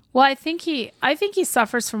order. Well, I think he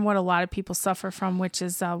suffers from what a lot of people suffer from, which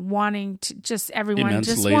is wanting to just everyone immense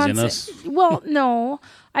just laziness. Wants it. Well, no,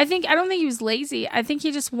 I don't think he was lazy. I think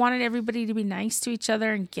he just wanted everybody to be nice to each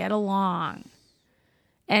other and get along.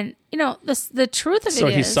 And, the truth of it is... So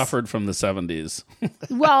he suffered from the 70s.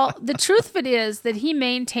 Well, the truth of it is that he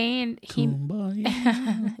maintained...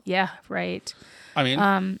 Yeah, right. I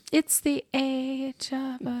mean... it's the age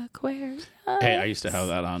of Aquarius. Hey, I used to have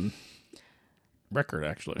that on record,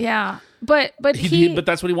 actually. Yeah, but but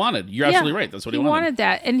that's what he wanted. You're absolutely right. That's what he wanted. He wanted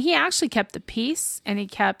that. And he actually kept the peace, and he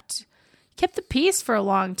kept the peace for a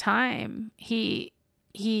long time. He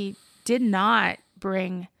did not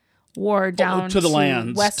bring... war down to the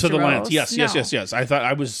lands. Westeros. To the lands. Yes, No. yes.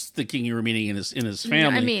 I was thinking you were meaning in his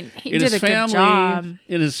family. I mean, he in did his a family, good job.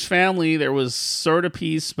 In his family, there was sort of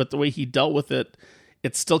peace, but the way he dealt with it,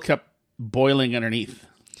 it still kept boiling underneath.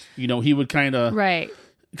 He would kind of,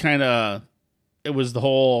 it was the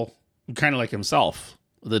whole, kind of like himself,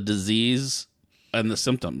 the disease and the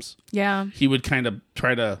symptoms. Yeah. He would kind of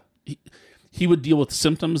try to, he would deal with the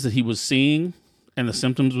symptoms that he was seeing, and the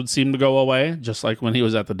symptoms would seem to go away, just like when he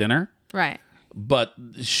was at the dinner. Right. But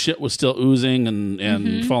shit was still oozing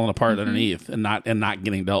and falling apart underneath and not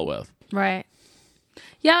getting dealt with. Right.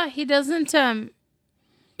 Yeah, he doesn't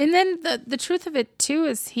and then the truth of it too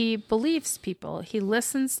is he believes people. He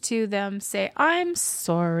listens to them say, "I'm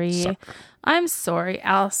sorry. Sucker. I'm sorry,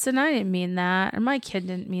 Allison. I didn't mean that. Or my kid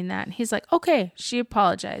didn't mean that." And he's like, "Okay, she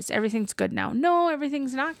apologized. Everything's good now." No,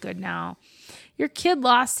 everything's not good now. Your kid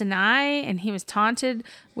lost an eye and he was taunted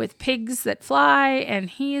with pigs that fly and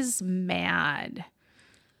he's mad.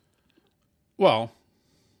 Well,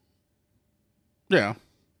 yeah.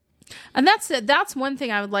 And that's one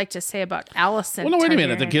thing I would like to say about Allison. Well, no, wait a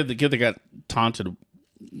minute. Targaryen. The kid that got taunted,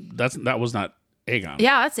 that was not Aegon.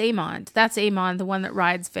 Yeah, that's Aemond. That's Aemond, the one that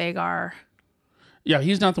rides Vhagar. Yeah,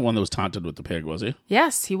 he's not the one that was taunted with the pig, was he?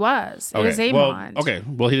 Yes, he was. Okay. It was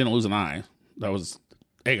Aemond. Well, he didn't lose an eye. That was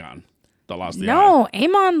Aegon that lost the eye. No,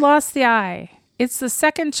 Aemond lost the eye. It's the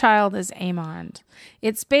second child is Aemond.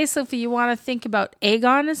 It's basically, you want to think about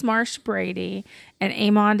Aegon is Marsh Brady and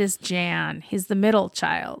Aemond is Jan. He's the middle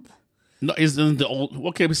child. No, isn't the old?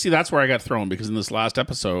 Okay, but see, that's where I got thrown because in this last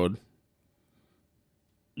episode,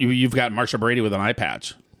 you've got Marsha Brady with an eye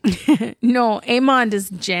patch. No, Aemond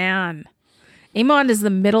is Jan. Aemond is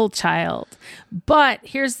the middle child. But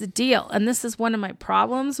here's the deal, and this is one of my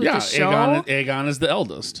problems with the show. Aegon is the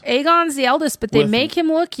eldest. Aegon's the eldest, but they make him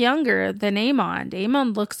look younger than Aemond.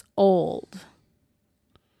 Aemond looks old.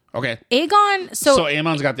 Okay. Aegon. So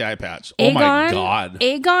Aemon's got the eye patch. Aegon, oh my God.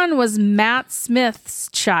 Aegon was Matt Smith's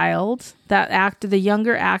child. That actor, the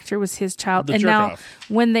younger actor, was his child. The and now, jerk-off.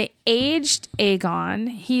 when they aged Aegon,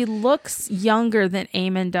 he looks younger than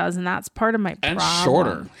Aemon does, and that's part of my problem. And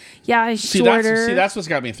shorter. Yeah, he's shorter. That's what's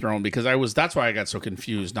got me thrown because that's why I got so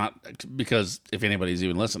confused. Not because if anybody's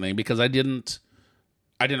even listening, because I didn't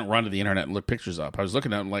run to the internet and look pictures up. I was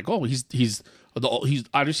looking at him like, oh, he's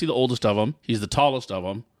obviously the oldest of them. He's the tallest of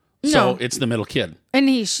them. So it's the middle kid.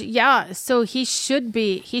 And so he should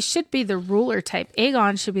be the ruler type.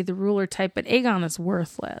 Aegon should be the ruler type, but Aegon is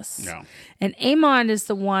worthless. No. And Aemon is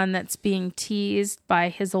the one that's being teased by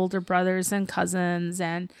his older brothers and cousins,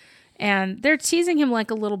 and they're teasing him like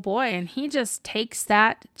a little boy, and he just takes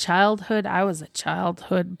that childhood. I was a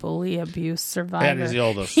childhood bully abuse survivor. And he's the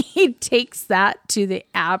oldest. He takes that to the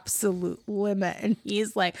absolute limit, and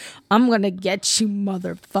he's like, "I'm gonna get you,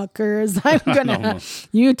 motherfuckers! I'm gonna.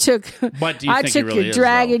 You took. But do you I think took he really your is,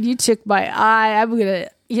 dragon. though? You took my eye. I'm gonna.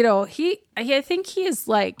 I think he is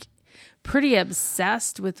like." Pretty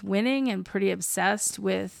obsessed with winning and pretty obsessed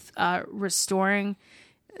with restoring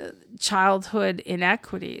childhood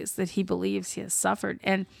inequities that he believes he has suffered.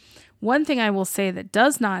 And one thing I will say that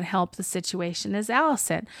does not help the situation is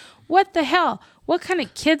Allison. What the hell? What kind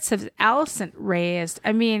of kids has Allison raised?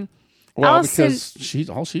 I mean, well, Allison, because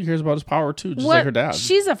all she cares about is power too, just like her dad.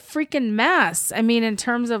 She's a freaking mess. I mean, in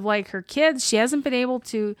terms of like her kids, she hasn't been able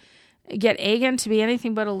to get Aegon to be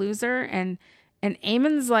anything but a loser, and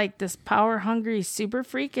Aemon's like this power-hungry super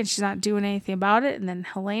freak, and she's not doing anything about it. And then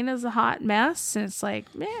Helena's a hot mess, and it's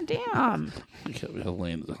like, man, damn.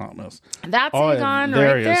 Helena's a hot mess. That's Aegon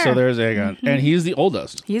there right he is. there. So there's Aegon. And he's the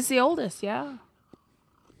oldest. He's the oldest, yeah.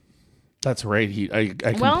 That's right. I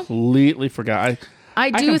completely forgot. I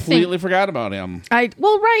completely forgot about him. Right,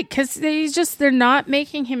 because they're not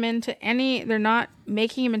making him into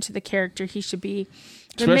the character he should be.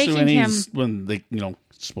 They're Especially when they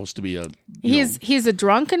supposed to be a he's a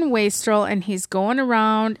drunken wastrel, and he's going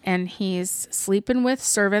around and he's sleeping with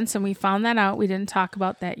servants, and we found that out. We didn't talk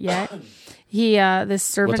about that yet. This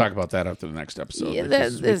servant. We'll talk about that after the next episode.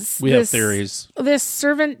 We have theories. This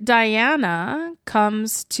servant Diana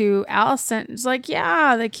comes to Alicent. It's like,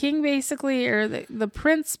 yeah, the king basically, or the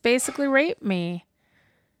prince basically raped me.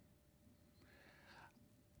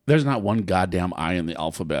 There's not one goddamn I in the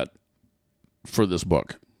alphabet for this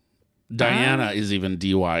book. Diana is even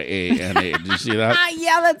D-Y-A-N-A. Did you see that?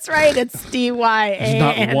 Yeah, that's right. It's D-Y-A-N-A.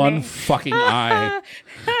 There's not one fucking I.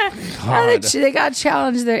 God. They got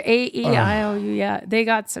challenged there. A-E-I-O-U. Yeah, they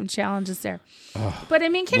got some challenges there. But I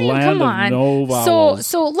mean, come on? No vowels.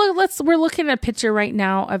 So look, we're looking at a picture right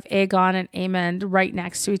now of Aegon and Aemond right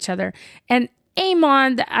next to each other. And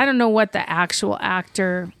Aemond, I don't know what the actual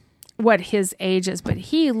actor what his age is, but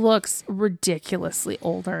he looks ridiculously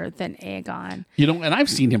older than Aegon. And I've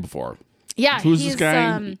seen him before. Yeah, who's this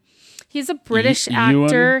guy? He's a British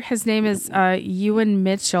actor. Ewan? His name is Ewan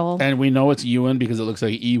Mitchell, and we know it's Ewan because it looks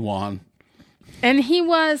like Ewan. And he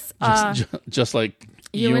was just like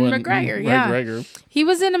Ewan McGregor. Yeah, McGregor. He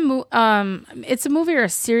was in it's a movie or a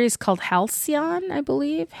series called Halcyon, I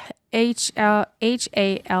believe. Hallycon.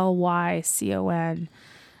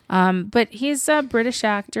 But he's a British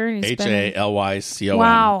actor. And he's Hallycon.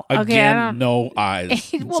 Wow. Again, no eyes.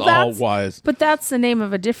 It's all Y's. But that's the name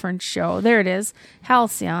of a different show. There it is.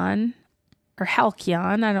 Halcyon. Or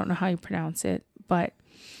Halcyon. I don't know how you pronounce it. But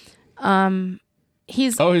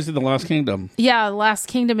he's in The Last Kingdom. Yeah, The Last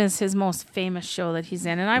Kingdom is his most famous show that he's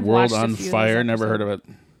in. And I've World watched on a few Fire. Never heard of it.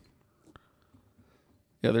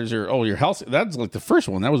 Yeah, there's your Halcyon. That's like the first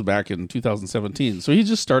one. That was back in 2017. So he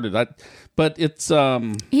just started that, but it's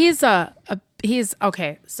he's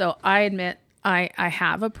okay. So I admit I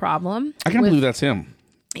have a problem. I can't believe that's him.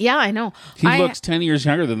 Yeah, I know. He looks 10 years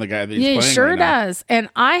younger than the guy that he's playing. He sure right now. does. And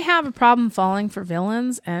I have a problem falling for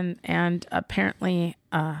villains and apparently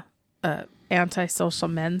antisocial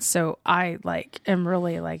men. So I am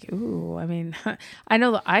really ooh, I mean, I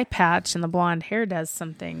know the eye patch and the blonde hair does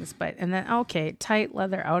some things, and then tight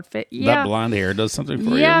leather outfit. Yeah. That blonde hair does something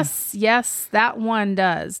for you. Yes, that one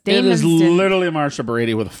does. It is literally Marsha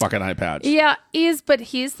Brady with a fucking eye patch. Yeah, but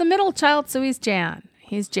he's the middle child, so he's Jan.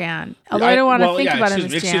 He's Jan. Although I don't want to think about him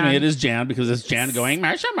as Jan. Excuse me, it is Jan because it's Jan going,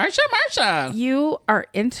 Marsha. You are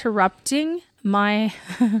interrupting my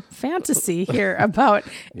fantasy here about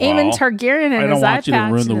Aemon Targaryen and his eye patch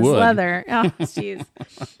and his leather. Oh, jeez.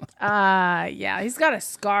 Yeah, he's got a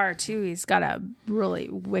scar, too. He's got a really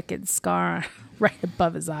wicked scar right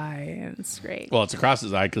above his eye, and it's great. Well, it's across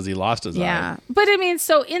his eye because he lost his eye. Yeah, but I mean,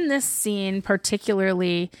 so in this scene,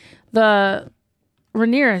 particularly, the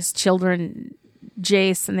Rhaenyra's children...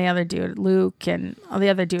 Jace and the other dude, Luke, and the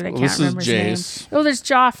other dude, I can't remember his name. Oh, there's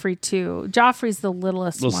Joffrey, too. Joffrey's the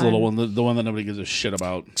littlest one. This little one, the one that nobody gives a shit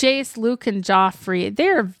about. Jace, Luke, and Joffrey,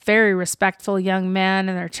 they're very respectful young men,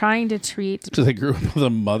 and they're trying to treat... Because they grew up with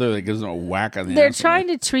a mother that gives them a whack on the ass. They're trying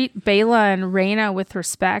to treat Baela and Rhaena with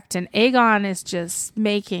respect, and Aegon is just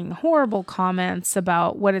making horrible comments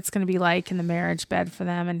about what it's going to be like in the marriage bed for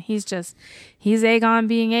them, and he's Aegon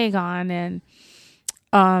being Aegon,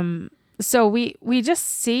 and... So we just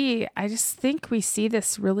see, I just think we see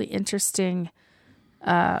this really interesting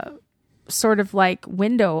sort of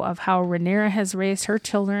window of how Rhaenyra has raised her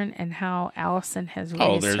children and how Alicent has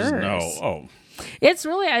raised hers. It's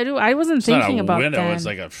really, I wasn't thinking about that. It's not a window, it's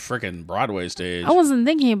like a freaking Broadway stage. I wasn't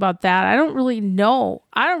thinking about that. I don't really know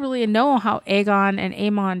how Aegon and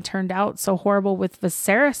Aemon turned out so horrible with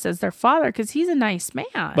Viserys as their father, because he's a nice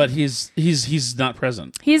man. But he's not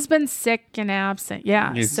present. He's been sick and absent.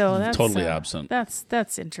 Yeah, he's that's totally absent.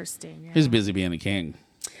 That's interesting. Yeah. He's busy being a king.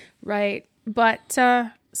 Right. But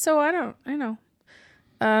so I know.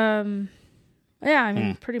 Yeah, I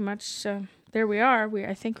mean pretty much there we are.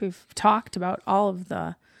 I think we've talked about all of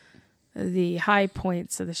the high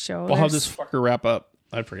points of the show. Well, how does this fucker wrap up?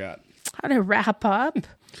 I forgot. How to wrap up?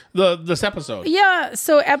 This episode. Yeah,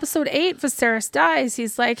 so episode 8, Viserys dies.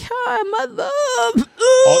 He's like, "Hi, mother."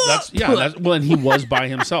 And he was by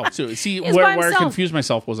himself too. See, where I confused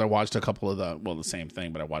myself was I watched a couple of the same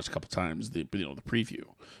thing, but I watched a couple times the preview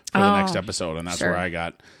for the next episode, and that's where I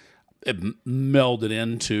got it melded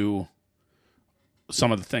into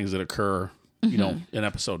some of the things that occur, in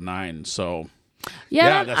episode 9. So.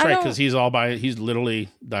 Yeah, that's right. Because he's literally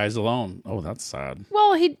dies alone. Oh, that's sad.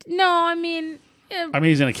 Well, I mean,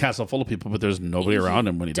 he's in a castle full of people, but there's nobody around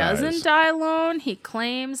him when he dies. Doesn't die alone. He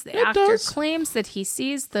claims claims that he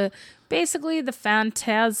sees basically the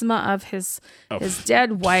phantasma of his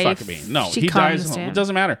dead wife. Fuck me. No, he dies alone. It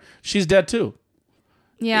doesn't matter. She's dead too.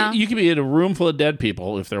 Yeah, you could be in a room full of dead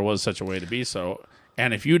people if there was such a way to be so.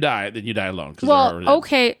 And if you die, then you die alone. Well,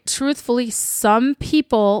 okay, truthfully, some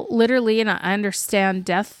people literally, and I understand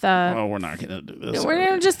death. We're not going to do this.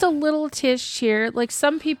 We're just a little tish here. Like,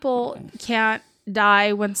 some people can't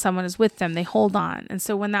die when someone is with them. They hold on. And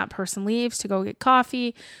so when that person leaves to go get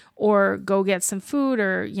coffee or go get some food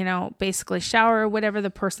or, basically shower or whatever, the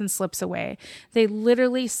person slips away. They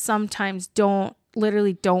literally sometimes don't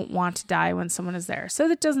want to die when someone is there. So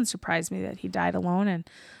that doesn't surprise me that he died alone. And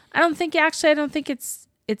I don't think it's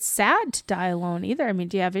sad to die alone either. I mean,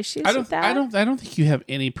 do you have issues with that? I don't think you have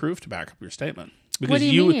any proof to back up your statement. Because what do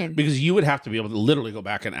you mean? Because you would have to be able to literally go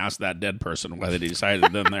back and ask that dead person why they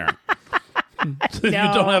decided then there. You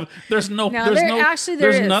don't have. There's nothing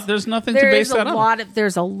to base that on.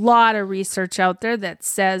 There's a lot of research out there that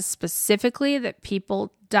says specifically that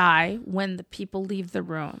people die when the people leave the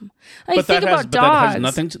room. Like, But think about dogs.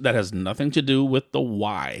 that has nothing to do with the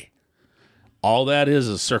why. All that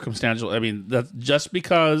is circumstantial. I mean, that just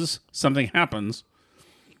because something happens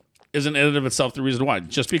isn't in and of itself the reason why.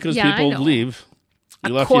 Just because people leave,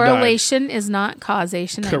 you left, correlation is not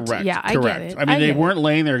causation. Correct. I get it. I mean, they weren't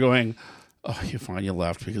laying there going, "Oh, you fine, you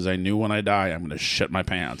left because I knew when I die I'm going to shit my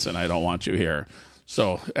pants and I don't want you here."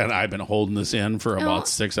 So, and I've been holding this in for about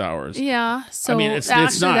 6 hours. Yeah. So, I mean, it's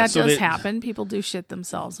actually, not. that so does happen. People do shit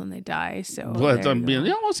themselves when they die. So, but I'm being,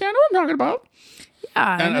 see, I know what I'm talking about.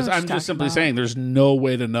 Yeah, and I'm just simply saying there's no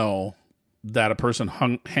way to know that a person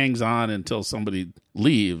hangs on until somebody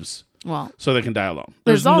leaves. Well, so they can die alone.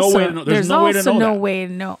 There's no also way to know. There's no way to know. No way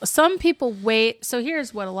to know. Some people wait. So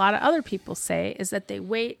here's what a lot of other people say is that they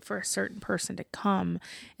wait for a certain person to come,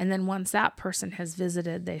 and then once that person has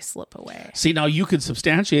visited, they slip away. See, now you could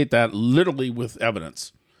substantiate that literally with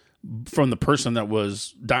evidence from the person that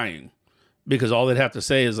was dying, because all they'd have to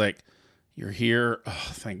say is like, "You're here. Oh,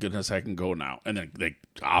 thank goodness I can go now," and then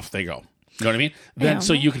off they go. You know what I mean? Then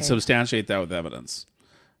so you can substantiate that with evidence,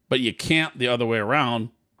 but you can't the other way around.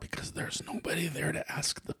 Because there's nobody there to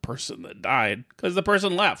ask the person that died because the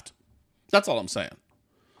person left. That's all I'm saying.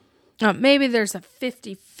 Maybe there's a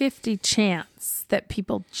 50-50 chance that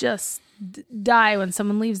people just die when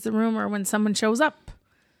someone leaves the room or when someone shows up.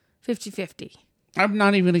 50-50. I'm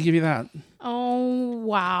not even going to give you that. Oh,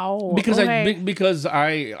 wow. Because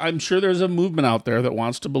I'm sure there's a movement out there that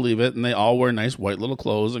wants to believe it, and they all wear nice white little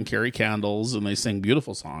clothes and carry candles, and they sing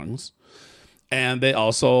beautiful songs. And they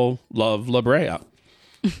also love La Brea.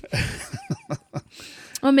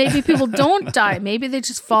 Well, maybe people don't die. Maybe they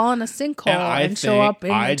just fall in a sinkhole and show up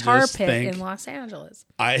in a tar pit in Los Angeles.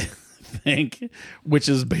 I think, which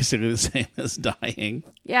is basically the same as dying.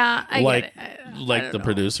 Yeah, I get it. Like the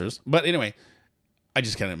producers. But anyway, I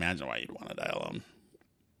just can't imagine why you'd want to die alone.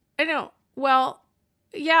 I know. Well,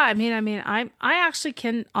 yeah, I mean, I actually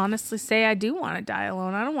can honestly say I do want to die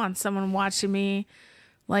alone. I don't want someone watching me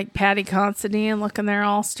like Patty Considine looking there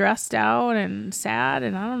all stressed out and sad,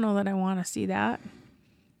 and I don't know that I want to see that.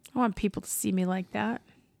 I want people to see me like that.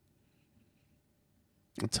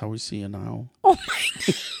 That's how we see you now. Oh my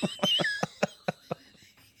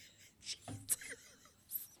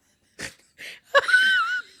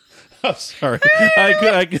I'm sorry.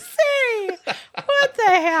 I could say, what the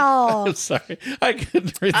hell? I'm sorry. I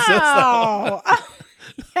couldn't resist that.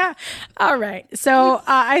 Yeah. All right. So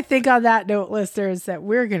I think on that note, listeners, that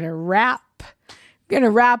we're going to wrap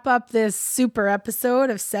up this super episode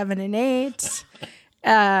of 7 and 8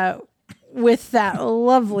 with that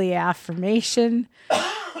lovely affirmation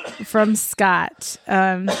from Scott,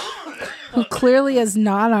 who clearly is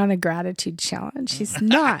not on a gratitude challenge. He's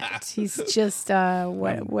not. He's just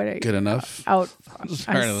good enough.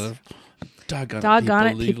 Doggone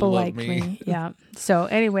it, people like me. Yeah. So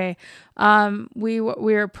anyway,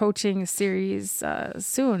 we're approaching series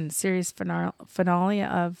finale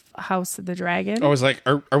of House of the Dragon. I was like,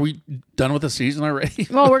 are we done with the season already?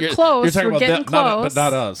 Well, we're close. We're getting close, but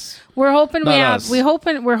not us. We're hoping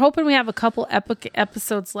we're hoping we have a couple epic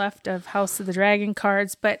episodes left of House of the Dragon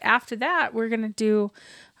cards, but after that, we're gonna do.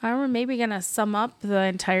 We're maybe going to sum up the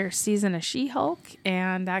entire season of She-Hulk,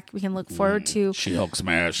 and we can look forward to She-Hulk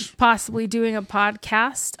smash. Possibly doing a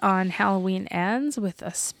podcast on Halloween Ends with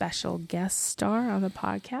a special guest star on the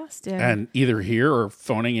podcast. And either here or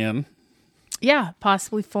phoning in. Yeah,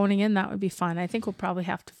 possibly phoning in. That would be fun. I think we'll probably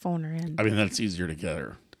have to phone her in. I mean, that's easier to get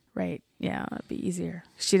her. Right. Yeah, it'd be easier.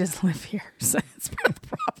 She doesn't live here, so it's part of the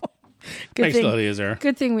problem. Makes it a lot easier.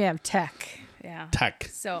 Good thing we have tech. Yeah. Tech.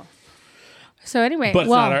 So anyway, but it's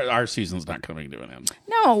not our season's not coming to an end.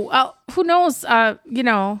 No, who knows? I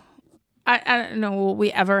don't know. Will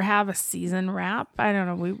we ever have a season wrap? I don't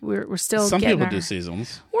know. We're still. Some people do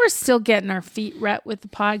seasons. We're still getting our feet wet with the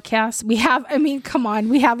podcast. We have. I mean, come on.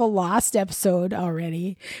 We have a lost episode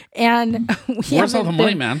already, and where's all the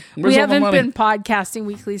money, man? We haven't been podcasting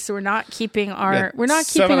weekly, so we're not keeping our. We're not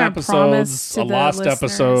keeping our promise to a the lost listeners.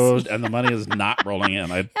 episode, and the money is not rolling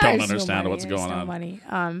in. I don't understand what's going on. Money.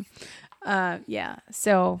 Yeah.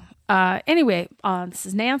 So, anyway, this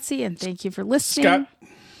is Nancy, and thank you for listening. Scott.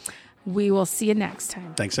 We will see you next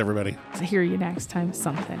time. Thanks, everybody. Hear you next time.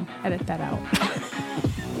 Something. Edit that out.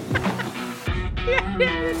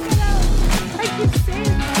 Edit that out. I keep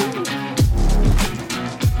saying